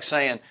 Just like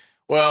saying,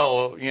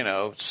 well,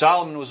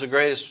 Solomon was the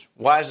greatest,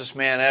 wisest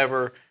man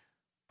ever,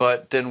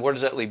 but then where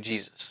does that leave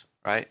Jesus,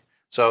 right?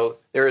 So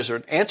there is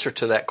an answer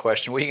to that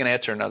question. We can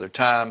answer another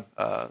time.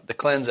 The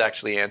cleanse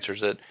actually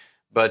answers it.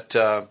 But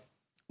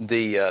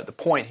the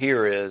point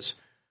here is,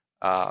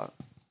 how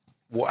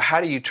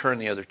do you turn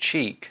the other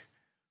cheek?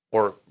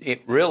 Or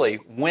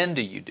when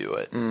do you do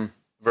it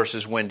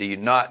versus when do you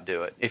not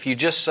do it? If you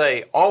just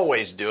say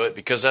always do it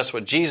because that's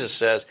what Jesus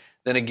says,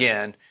 then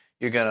again,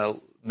 you're going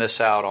to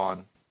miss out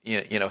on,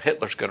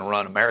 Hitler's going to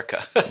run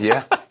America.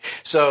 Yeah.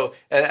 So,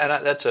 and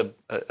that's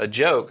a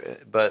joke,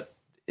 but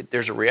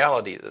there's a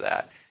reality to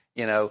that.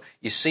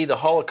 You see the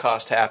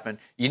Holocaust happen,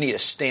 you need to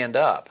stand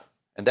up,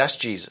 and that's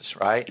Jesus,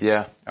 right?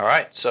 Yeah. All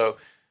right. So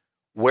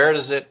where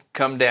does it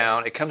come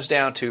down? It comes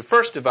down to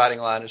first dividing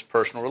line is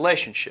personal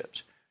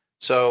relationships.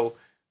 So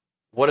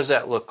what does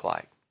that look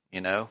like?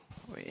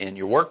 In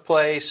your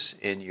workplace,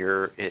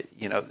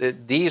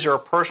 these are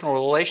personal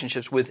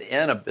relationships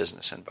within a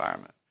business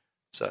environment.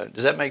 So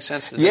does that make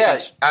sense? Yeah,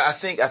 I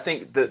think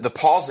the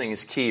pausing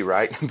is key,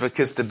 right?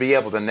 Because to be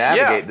able to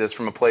navigate this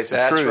from a place of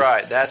truth. That's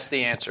right. That's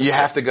the answer. You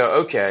have to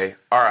go, okay,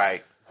 all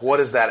right, what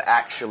does that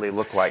actually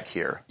look like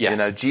here?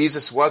 Yeah.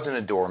 Jesus wasn't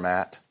a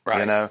doormat,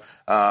 right.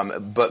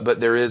 But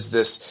there is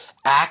this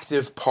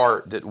active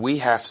part that we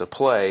have to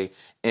play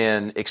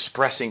in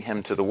expressing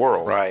him to the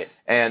world. Right.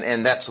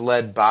 And that's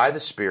led by the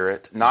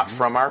Spirit, not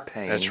from our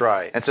pain. That's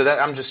right. And so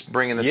I'm just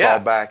bringing this all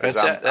back because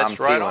I'm right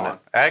feeling on. it.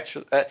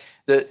 Actually,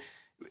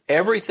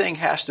 everything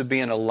has to be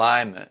in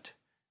alignment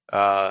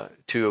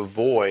to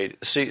avoid.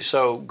 See,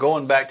 so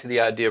going back to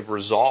the idea of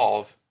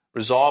resolve,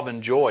 resolve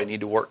and joy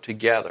need to work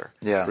together.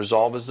 Yeah.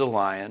 Resolve is the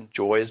lion,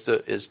 joy is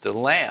the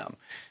lamb.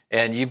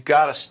 And you've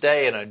got to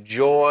stay in a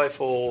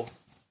joyful,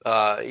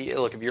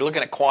 look, if you're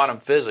looking at quantum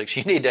physics,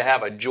 you need to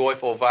have a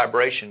joyful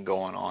vibration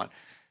going on.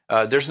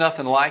 There's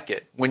nothing like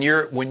it. When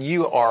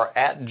you are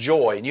at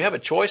joy, and you have a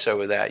choice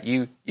over that,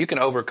 you can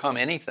overcome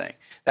anything.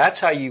 That's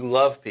how you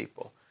love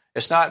people.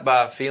 It's not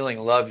by feeling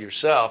love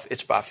yourself,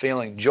 it's by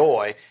feeling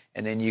joy,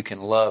 and then you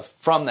can love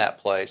from that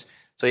place.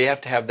 So you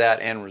have to have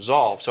that end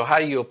resolve. So how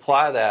do you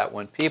apply that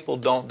when people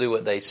don't do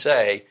what they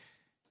say?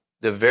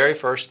 The very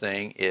first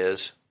thing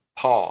is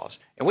pause.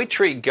 And we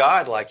treat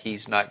God like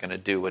He's not going to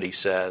do what He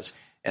says.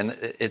 And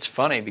it's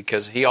funny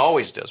because He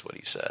always does what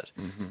He says.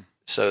 Mm-hmm.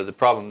 So the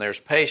problem there is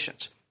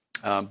patience.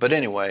 But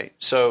anyway,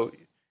 so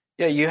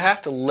yeah, you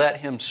have to let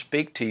Him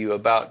speak to you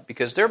about,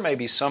 because there may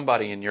be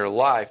somebody in your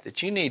life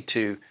that you need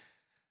to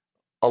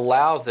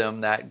allow them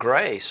that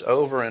grace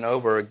over and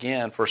over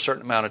again for a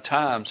certain amount of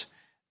times,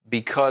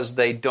 because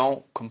they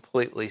don't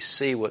completely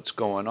see what's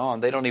going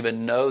on. They don't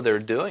even know they're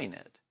doing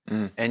it.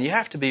 Mm. And you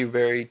have to be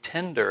very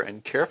tender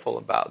and careful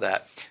about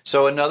that.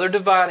 So another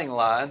dividing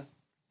line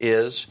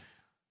is,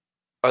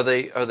 are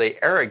they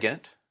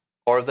arrogant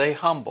or are they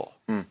humble?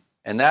 Mm.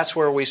 And that's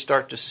where we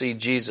start to see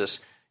Jesus,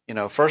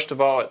 first of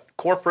all,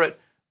 corporate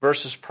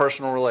versus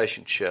personal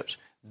relationships.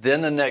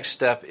 Then the next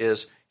step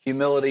is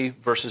humility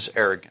versus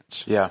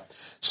arrogance. Yeah.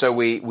 So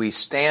we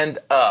stand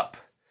up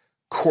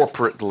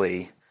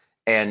corporately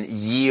and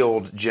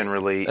yield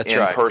generally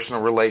in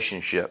personal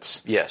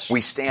relationships. Yes.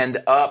 We stand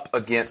up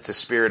against a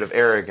spirit of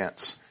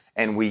arrogance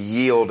and we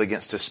yield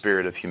against a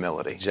spirit of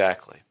humility.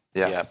 Exactly.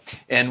 Yeah.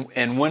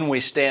 And when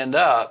we stand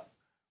up,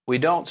 we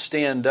don't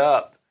stand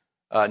up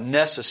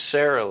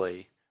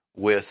necessarily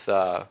with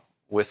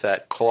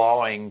that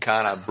clawing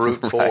kind of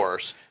brute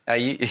force. Now,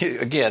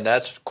 again,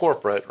 that's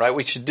corporate, right?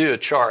 We should do a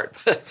chart,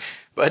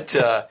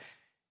 but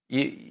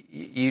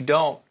you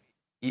don't.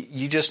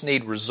 You just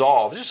need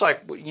resolve. Just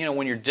like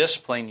when you're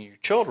disciplining your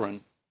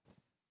children.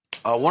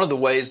 One of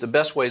the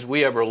best ways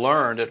we ever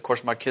learned. And of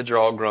course, my kids are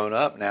all grown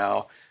up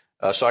now,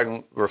 so I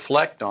can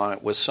reflect on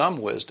it with some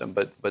wisdom.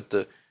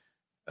 But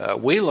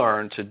we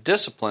learned to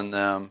discipline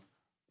them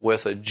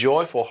with a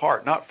joyful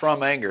heart, not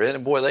from anger.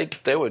 And boy,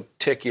 they would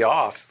tick you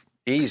off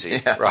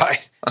easy,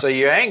 right? So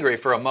you're angry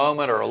for a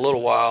moment or a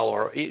little while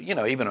or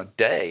even a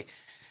day,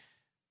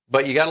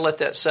 but you got to let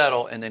that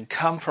settle and then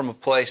come from a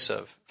place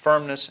of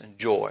firmness and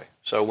joy.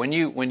 So when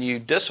you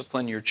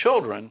discipline your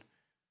children,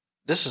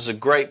 this is a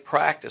great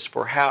practice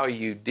for how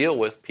you deal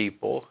with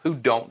people who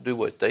don't do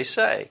what they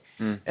say,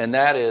 and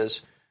that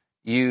is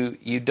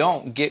you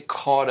don't get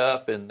caught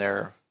up in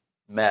their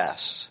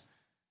mess,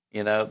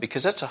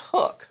 because that's a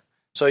hook.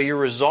 So your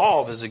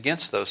resolve is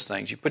against those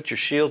things. You put your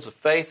shields of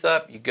faith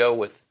up. You go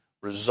with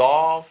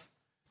resolve,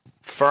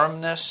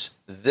 firmness.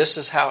 This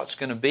is how it's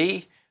going to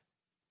be.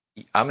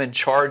 I'm in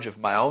charge of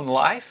my own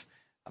life.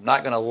 I'm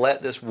not going to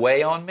let this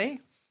weigh on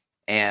me.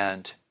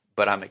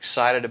 But I'm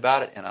excited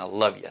about it, and I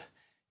love you.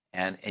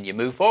 And you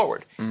move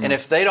forward. Mm. And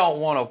if they don't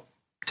want to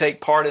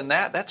take part in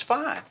that, that's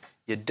fine.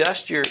 You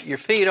dust your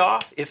feet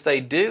off. If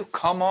they do,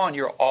 come on,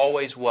 you're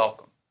always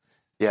welcome.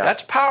 Yeah.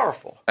 That's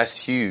powerful.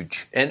 That's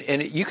huge.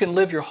 And you can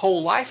live your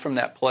whole life from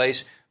that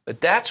place,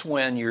 but that's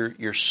when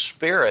your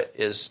spirit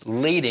is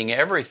leading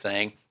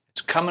everything.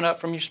 It's coming up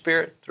from your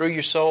spirit, through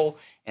your soul,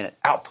 and an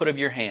output of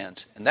your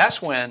hands. And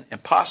that's when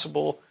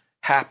impossible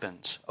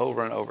happens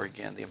over and over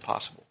again, the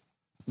impossible.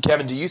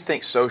 Kevin, do you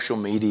think social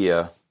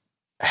media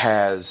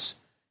has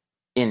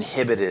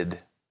inhibited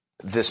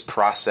this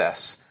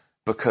process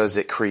because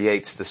it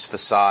creates this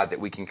facade that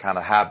we can kind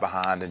of hide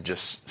behind and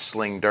just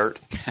sling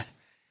dirt?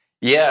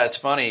 Yeah, it's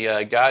funny.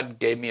 God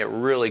gave me a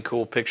really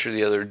cool picture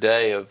the other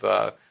day of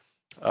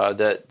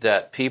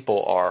that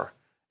people are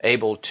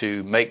able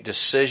to make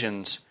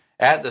decisions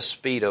at the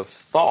speed of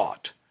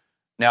thought.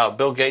 Now,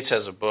 Bill Gates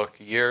has a book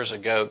years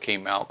ago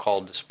came out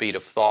called The Speed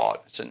of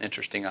Thought. It's an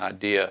interesting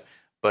idea,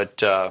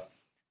 but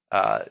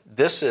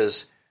this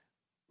is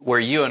where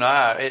you and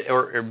I,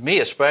 or me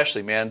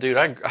especially, man, dude,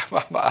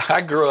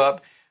 I grew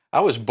up. I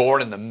was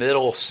born in the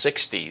middle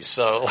 60s,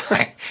 so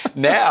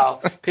now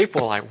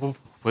people are like, well,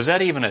 was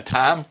that even a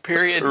time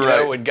period?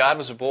 Right. When God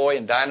was a boy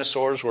and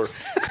dinosaurs were,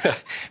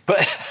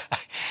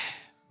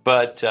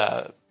 but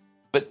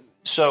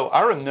so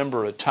I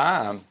remember a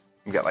time.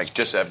 We got we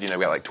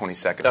got 20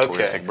 seconds before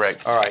we take a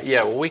break. All right,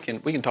 yeah. Well, we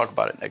can talk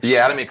about it next.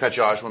 Yeah, I didn't mean to cut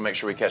you off. I just want to make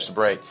sure we catch the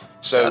break.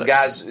 So,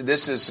 guys,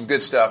 this is some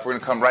good stuff. We're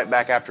going to come right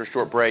back after a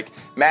short break.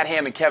 Matt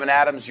Ham and Kevin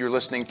Adams, you're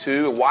listening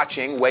to,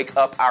 watching Wake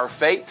Up Our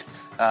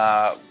Faith.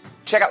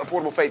 Check out the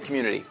Portable Faith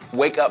community.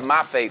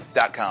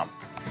 WakeUpMyFaith.com.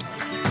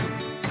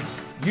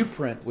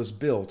 Uprint was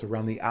built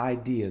around the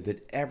idea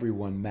that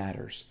everyone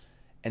matters,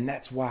 and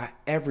that's why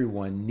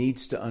everyone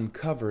needs to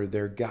uncover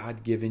their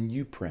God-given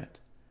Uprint.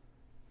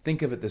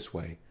 Think of it this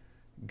way.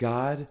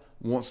 God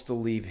wants to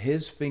leave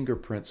His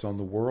fingerprints on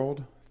the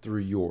world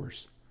through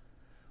yours.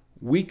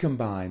 We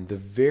combine the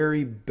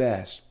very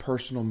best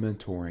personal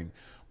mentoring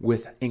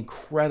with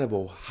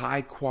incredible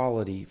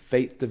high-quality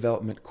faith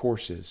development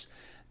courses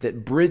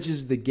that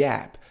bridges the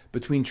gap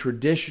between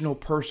traditional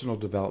personal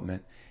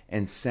development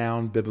and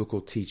sound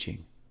biblical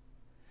teaching.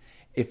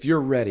 If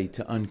you're ready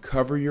to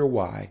uncover your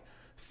why,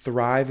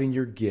 thrive in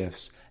your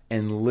gifts,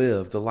 and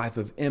live the life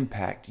of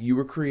impact you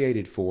were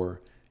created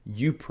for,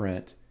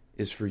 Uprint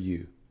is for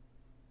you.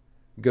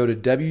 Go to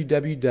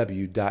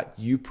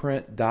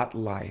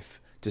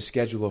www.uprint.life to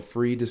schedule a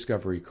free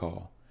discovery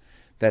call.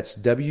 That's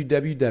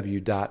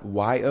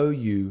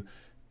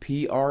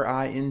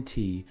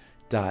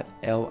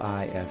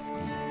www.youprint.life.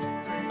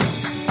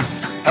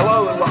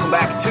 Hello and welcome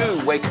back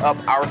to Wake Up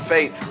Our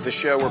Faith, the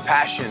show where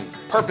passion,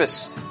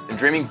 purpose, and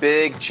dreaming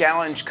big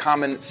challenge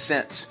common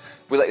sense.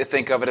 We like to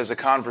think of it as a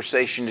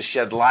conversation to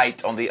shed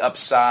light on the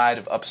upside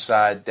of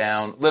upside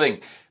down living.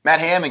 Matt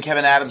Ham and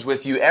Kevin Adams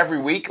with you every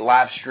week,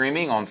 live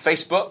streaming on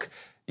Facebook,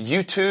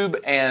 YouTube,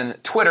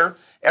 and Twitter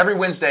every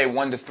Wednesday,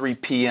 1 to 3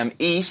 p.m.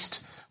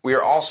 East. We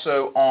are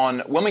also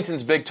on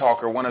Wilmington's Big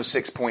Talker,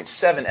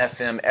 106.7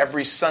 FM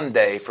every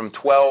Sunday from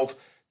 12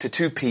 to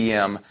 2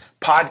 p.m.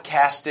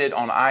 Podcasted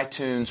on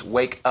iTunes,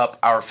 Wake Up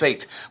Our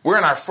Faith. We're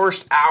in our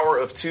first hour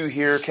of 2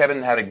 here.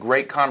 Kevin had a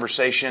great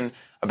conversation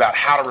about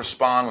how to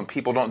respond when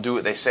people don't do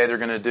what they say they're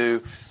going to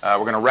do. We're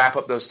going to wrap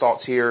up those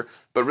thoughts here.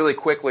 But really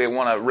quickly, I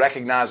want to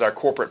recognize our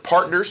corporate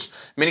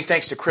partners. Many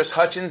thanks to Chris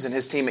Hutchins and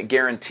his team at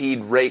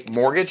Guaranteed Rate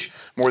Mortgage.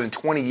 More than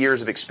 20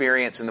 years of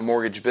experience in the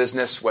mortgage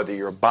business. Whether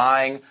you're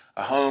buying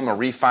a home or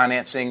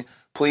refinancing,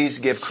 please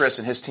give Chris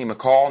and his team a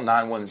call,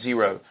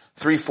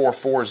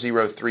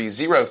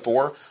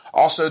 910-344-0304.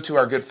 Also to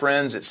our good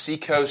friends at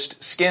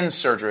Seacoast Skin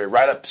Surgery,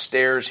 right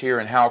upstairs here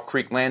in Howell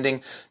Creek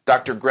Landing,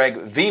 Dr. Greg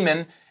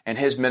Veman and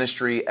his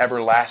ministry,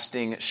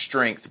 Everlasting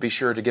Strength. Be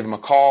sure to give him a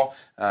call,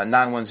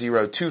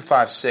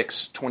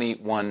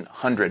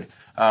 910-256-2100.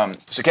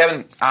 So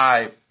Kevin,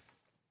 I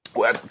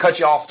cut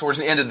you off towards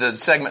the end of the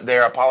segment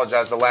there. I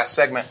apologize, the last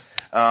segment.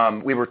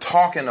 We were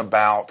talking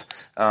about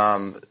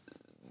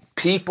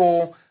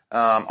people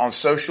on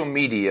social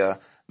media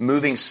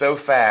moving so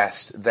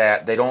fast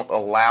that they don't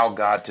allow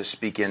God to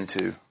speak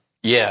into.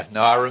 Yeah,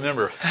 no, I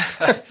remember.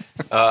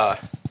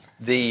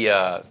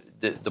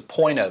 The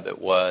point of it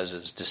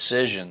is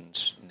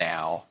decisions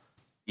now,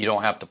 you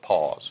don't have to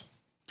pause.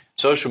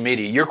 Social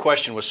media, your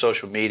question was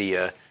social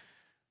media,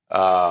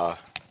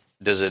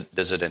 does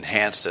it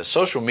enhance this?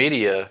 Social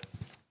media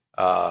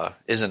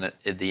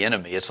isn't the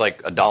enemy. It's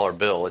like a dollar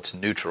bill. It's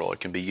neutral. It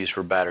can be used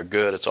for bad or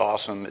good. It's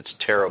awesome. It's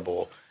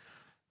terrible.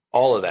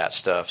 All of that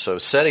stuff. So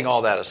setting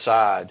all that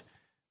aside,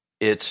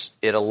 it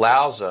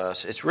allows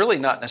us, it's really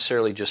not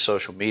necessarily just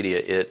social media,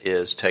 it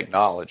is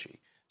technology.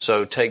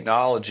 So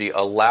technology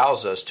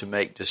allows us to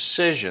make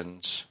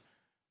decisions,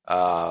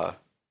 and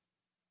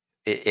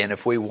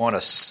if we want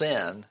to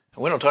sin,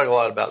 we don't talk a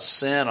lot about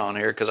sin on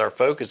here because our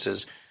focus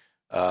is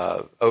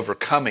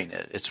overcoming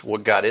it. It's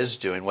what God is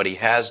doing, what He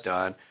has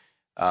done,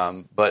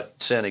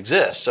 but sin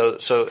exists.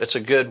 So it's a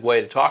good way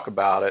to talk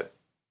about it.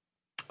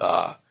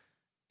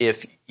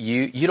 If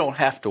you don't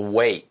have to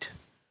wait,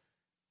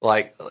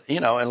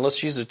 and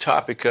let's use the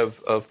topic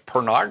of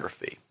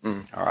pornography,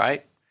 all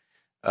right?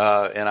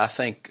 And I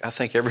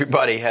think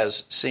everybody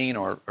has seen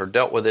or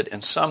dealt with it in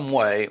some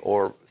way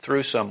or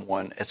through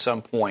someone at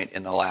some point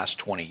in the last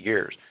 20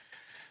 years.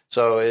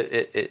 So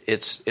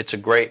it's a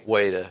great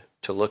way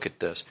to look at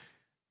this.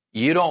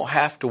 You don't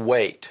have to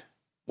wait.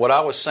 What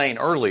I was saying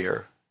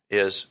earlier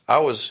is I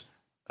was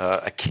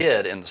a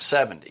kid in the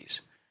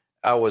 70s.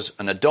 I was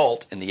an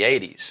adult in the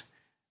 80s.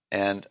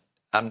 And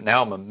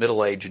I'm a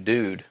middle-aged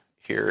dude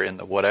here in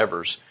the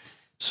whatevers.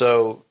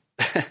 So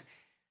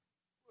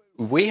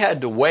we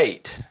had to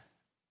wait,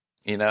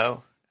 and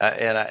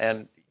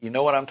you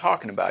know what I'm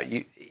talking about.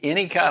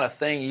 Any kind of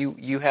thing,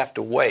 you have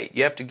to wait.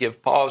 You have to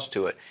give pause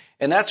to it.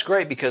 And that's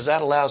great because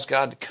that allows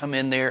God to come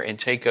in there and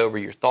take over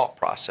your thought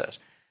process.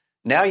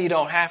 Now you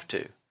don't have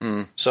to.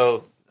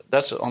 So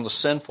that's on the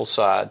sinful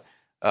side.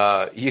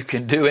 You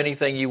can do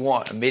anything you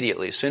want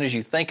immediately. As soon as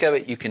you think of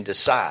it, you can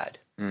decide.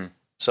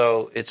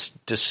 So it's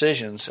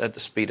decisions at the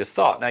speed of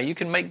thought. Now you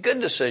can make good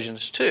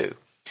decisions too.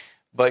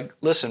 But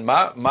listen,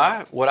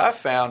 what I've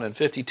found in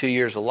 52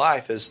 years of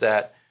life is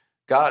that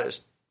God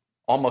is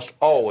almost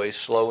always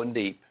slow and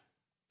deep,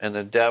 and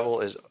the devil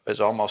is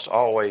almost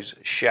always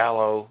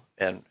shallow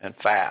and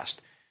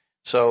fast.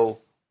 So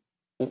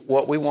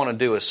what we want to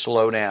do is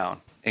slow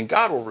down, and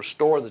God will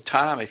restore the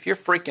time. If you're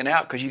freaking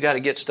out because you got to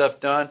get stuff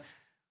done,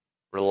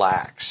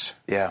 relax.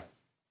 Yeah.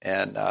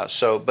 And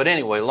but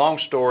anyway, long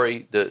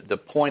story, the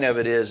point of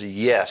it is,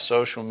 yes,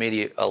 social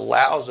media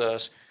allows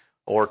us,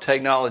 or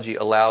technology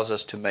allows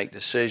us to make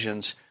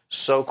decisions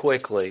so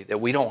quickly that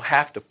we don't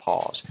have to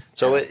pause.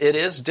 So it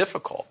is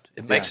difficult.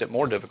 It makes it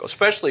more difficult,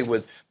 especially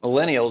with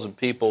millennials and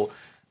people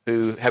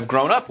who have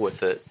grown up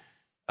with it.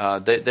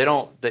 They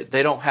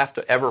don't have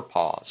to ever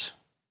pause.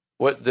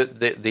 What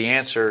the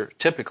answer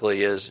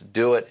typically is,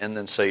 do it and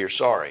then say you're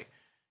sorry.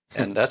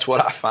 And that's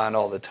what I find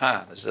all the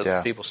time, is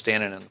that people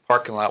standing in the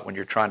parking lot when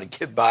you're trying to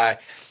get by,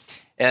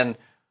 and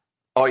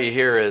all you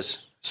hear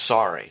is,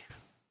 sorry.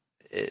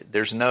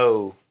 There's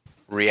no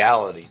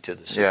reality to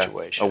the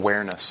situation.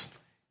 Awareness.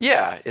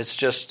 Yeah, it's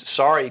just,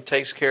 sorry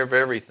takes care of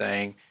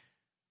everything,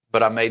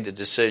 but I made the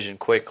decision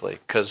quickly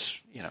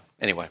because,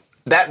 anyway.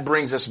 That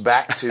brings us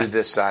back to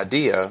this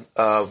idea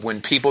of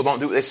when people don't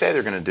do what they say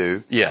they're going to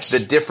do. Yes.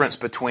 The difference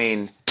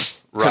between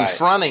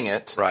confronting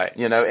it, right.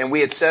 And we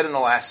had said in the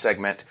last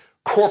segment,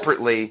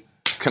 corporately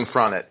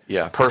confront it.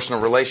 Yeah.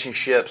 Personal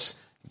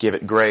relationships, give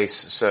it grace.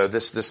 So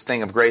this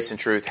thing of grace and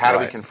truth, how do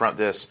we confront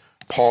this?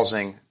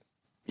 Pausing.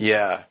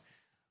 Yeah.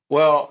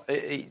 Well,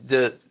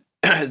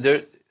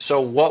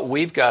 so what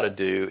we've got to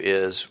do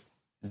is,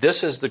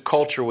 this is the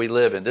culture we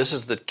live in. This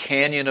is the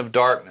canyon of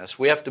darkness.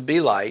 We have to be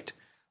light.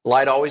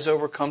 Light always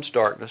overcomes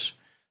darkness.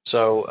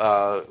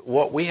 So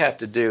what we have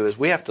to do is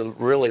we have to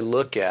really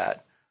look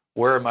at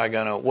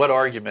what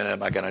argument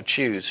am I going to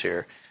choose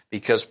here?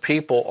 Because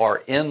people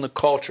are in the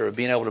culture of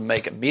being able to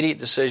make immediate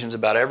decisions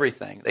about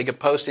everything. They can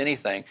post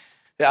anything.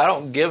 I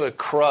don't give a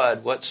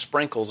crud what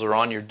sprinkles are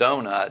on your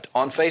donut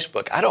on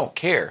Facebook. I don't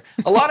care.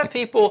 A lot of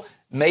people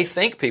may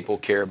think people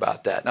care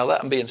about that. Now,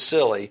 I'm being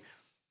silly.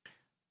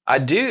 I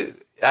do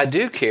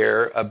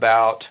care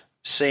about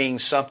seeing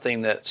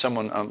something that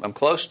someone I'm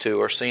close to,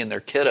 or seeing their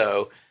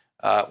kiddo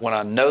when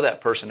I know that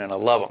person and I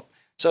love them.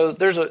 So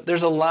there's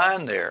a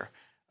line there,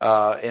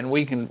 and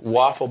we can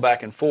waffle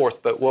back and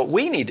forth. But what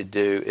we need to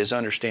do is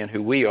understand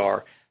who we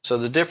are. So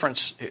the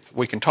difference,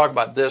 we can talk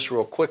about this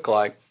real quick,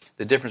 like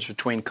the difference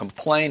between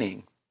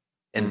complaining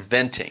and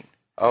venting.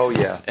 Oh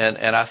yeah,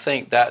 and I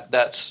think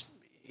that's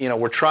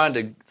we're trying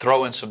to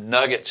throw in some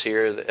nuggets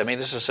here. I mean,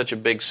 this is such a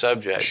big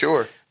subject.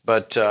 Sure,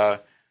 but.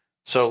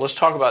 So let's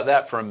talk about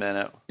that for a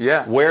minute.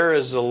 Yeah. Where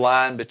is the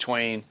line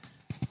between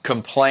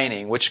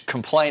complaining, which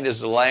complaint is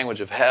the language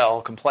of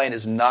hell? Complaint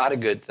is not a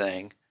good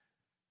thing,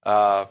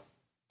 but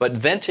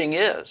venting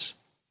is.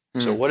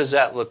 So what does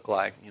that look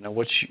like?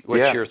 What's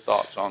your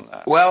thoughts on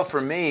that? Well,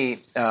 for me,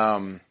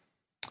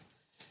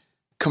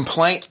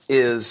 complaint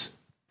is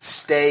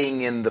staying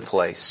in the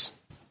place,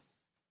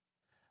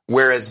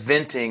 whereas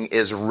venting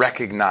is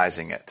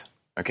recognizing it.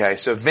 Okay,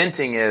 so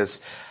venting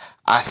is,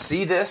 I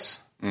see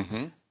this.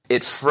 Mm-hmm.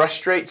 It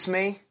frustrates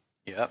me,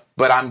 Yep.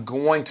 but I'm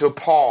going to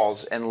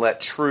pause and let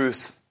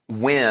truth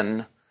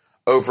win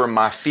over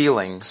my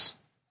feelings,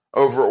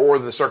 or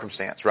the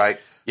circumstance, right?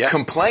 Yep.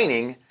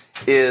 Complaining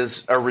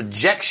is a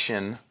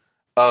rejection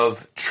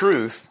of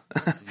truth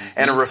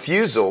and a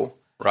refusal,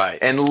 Right.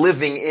 and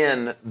living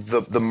in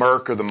the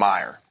murk or the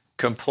mire.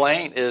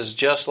 Complaint is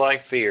just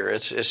like fear.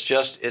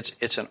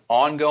 It's an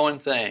ongoing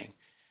thing.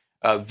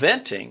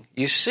 Venting,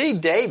 you see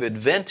David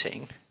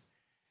venting.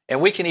 And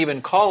we can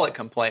even call it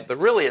complaint, but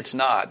really it's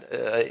not.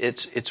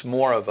 It's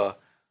more of a,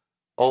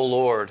 oh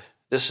Lord,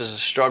 this is a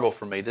struggle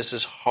for me. This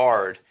is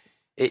hard.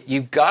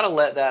 You've got to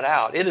let that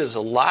out. It is a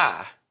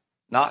lie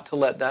not to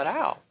let that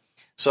out.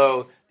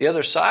 So the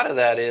other side of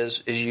that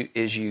is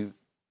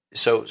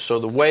so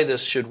the way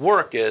this should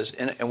work is,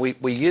 and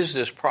we use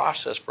this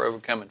process for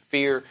overcoming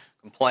fear,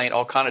 complaint,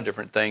 all kind of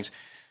different things.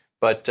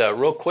 But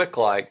real quick,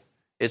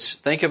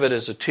 think of it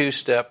as a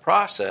two-step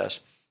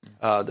process.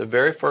 The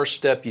very first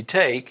step you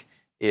take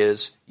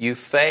is you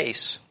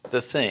face the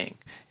thing.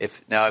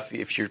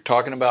 If you're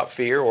talking about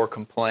fear or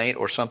complaint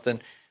or something,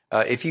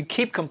 if you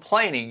keep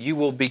complaining, you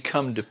will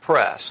become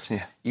depressed.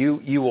 Yeah.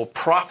 You will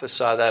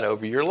prophesy that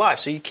over your life.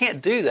 So you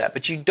can't do that,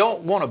 but you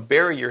don't want to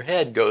bury your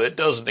head and go, it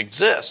doesn't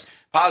exist.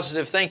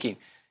 Positive thinking,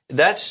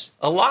 that's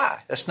a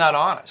lie. That's not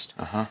honest.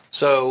 Uh-huh.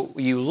 So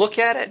you look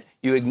at it,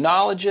 you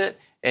acknowledge it,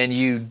 and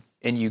you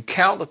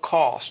count the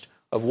cost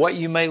of what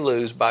you may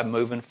lose by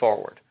moving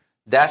forward.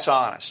 That's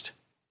honest.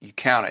 You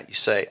count it. You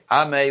say,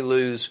 I may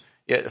lose.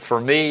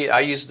 For me, I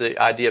use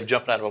the idea of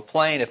jumping out of a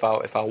plane. If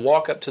I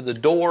walk up to the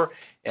door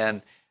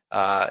and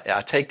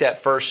I take that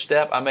first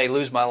step, I may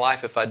lose my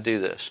life if I do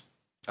this.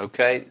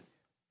 Okay?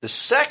 The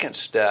second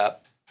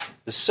step,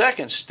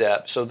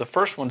 so the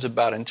first one's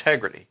about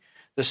integrity.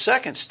 The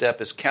second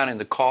step is counting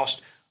the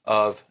cost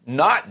of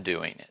not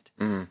doing it.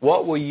 Mm.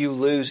 What will you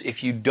lose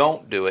if you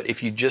don't do it,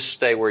 if you just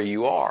stay where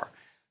you are?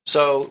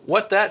 So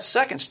what that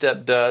second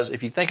step does,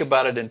 if you think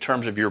about it in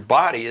terms of your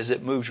body, is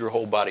it moves your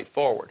whole body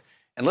forward.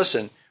 And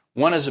listen,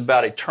 one is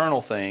about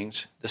eternal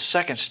things. The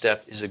second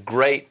step is a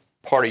great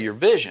part of your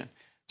vision.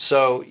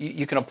 So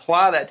you can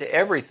apply that to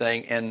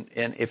everything. And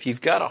if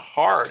you've got a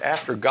heart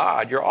after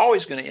God, you're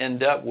always going to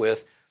end up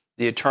with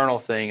the eternal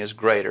thing is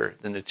greater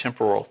than the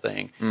temporal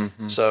thing.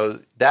 Mm-hmm. So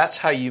that's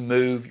how you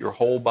move your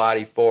whole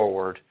body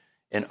forward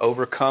and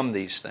overcome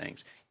these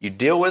things. You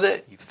deal with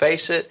it, you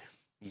face it,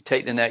 you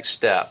take the next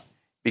step.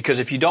 Because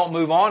if you don't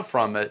move on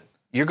from it,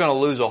 you're going to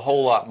lose a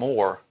whole lot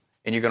more,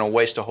 and you're going to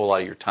waste a whole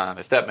lot of your time,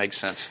 if that makes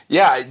sense.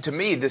 Yeah, to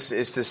me, this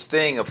is this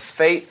thing of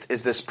faith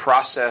is this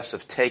process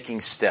of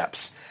taking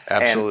steps.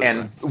 Absolutely.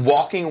 And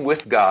walking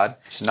with God.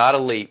 It's not a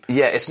leap.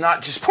 Yeah, it's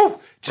not just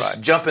Right.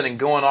 jumping and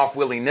going off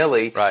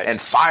willy-nilly Right. and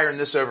firing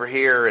this over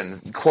here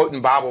and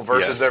quoting Bible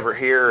verses over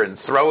here and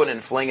throwing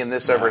and flinging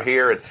this over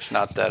here. It's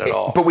not that at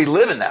all. But we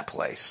live in that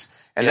place.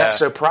 And that's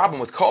the problem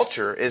with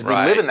culture is we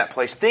Right. live in that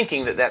place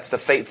thinking that that's the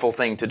faithful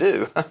thing to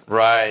do.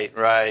 Right.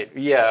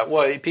 Yeah,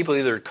 well, people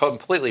either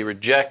completely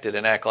reject it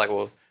and act like,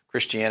 well,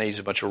 Christianity is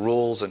a bunch of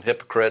rules and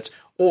hypocrites,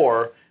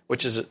 or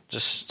which is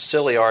just a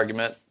silly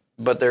argument,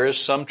 but there is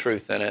some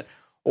truth in it,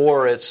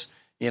 or it's,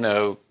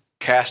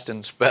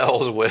 casting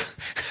spells with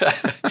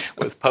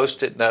with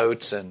Post-it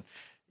notes and,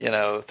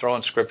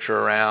 throwing scripture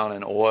around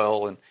and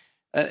oil and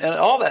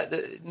all that.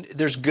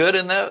 There's good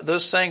in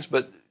those things,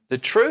 but the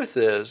truth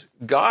is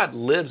God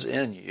lives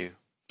in you,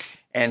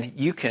 and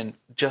you can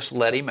just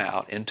let him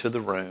out into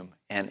the room.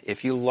 And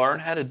if you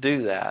learn how to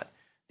do that,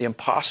 the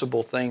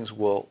impossible things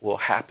will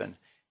happen,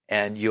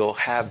 and you'll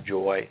have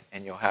joy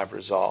and you'll have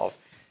resolve.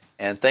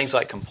 And things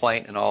like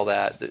complaint and all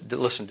that,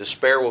 listen,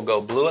 despair will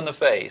go blue in the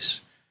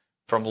face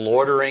from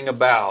loitering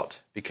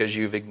about because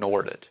you've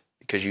ignored it,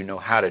 because you know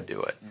how to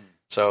do it.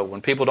 So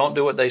when people don't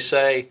do what they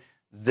say,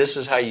 this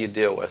is how you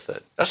deal with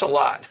it. That's a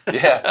lot.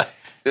 Yeah,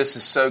 this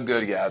is so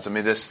good, guys. I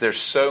mean, there's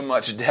so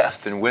much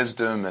depth and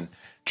wisdom and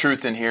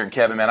truth in here. And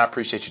Kevin, man, I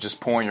appreciate you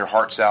just pouring your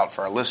hearts out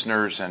for our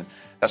listeners. And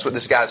that's what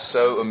this guy's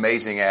so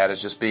amazing at,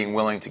 is just being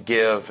willing to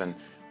give. And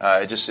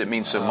it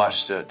means so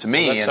much to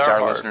me and to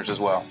our listeners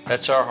as well.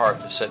 That's our heart,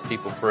 to set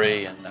people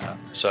free. And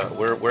so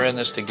we're in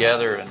this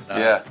together. And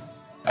yeah.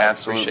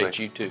 Absolutely. I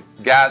appreciate you too.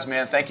 Guys,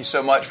 man, thank you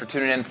so much for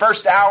tuning in.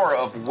 First hour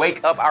of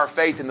Wake Up Our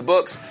Faith in the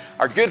books.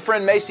 Our good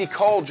friend Macy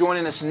Cole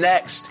joining us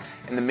next.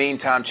 In the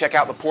meantime, check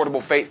out the Portable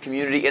Faith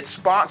Community. It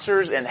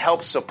sponsors and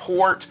helps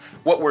support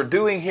what we're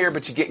doing here,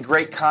 but you get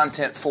great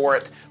content for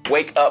it.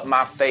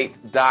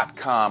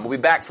 WakeUpMyFaith.com. We'll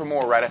be back for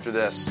more right after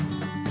this.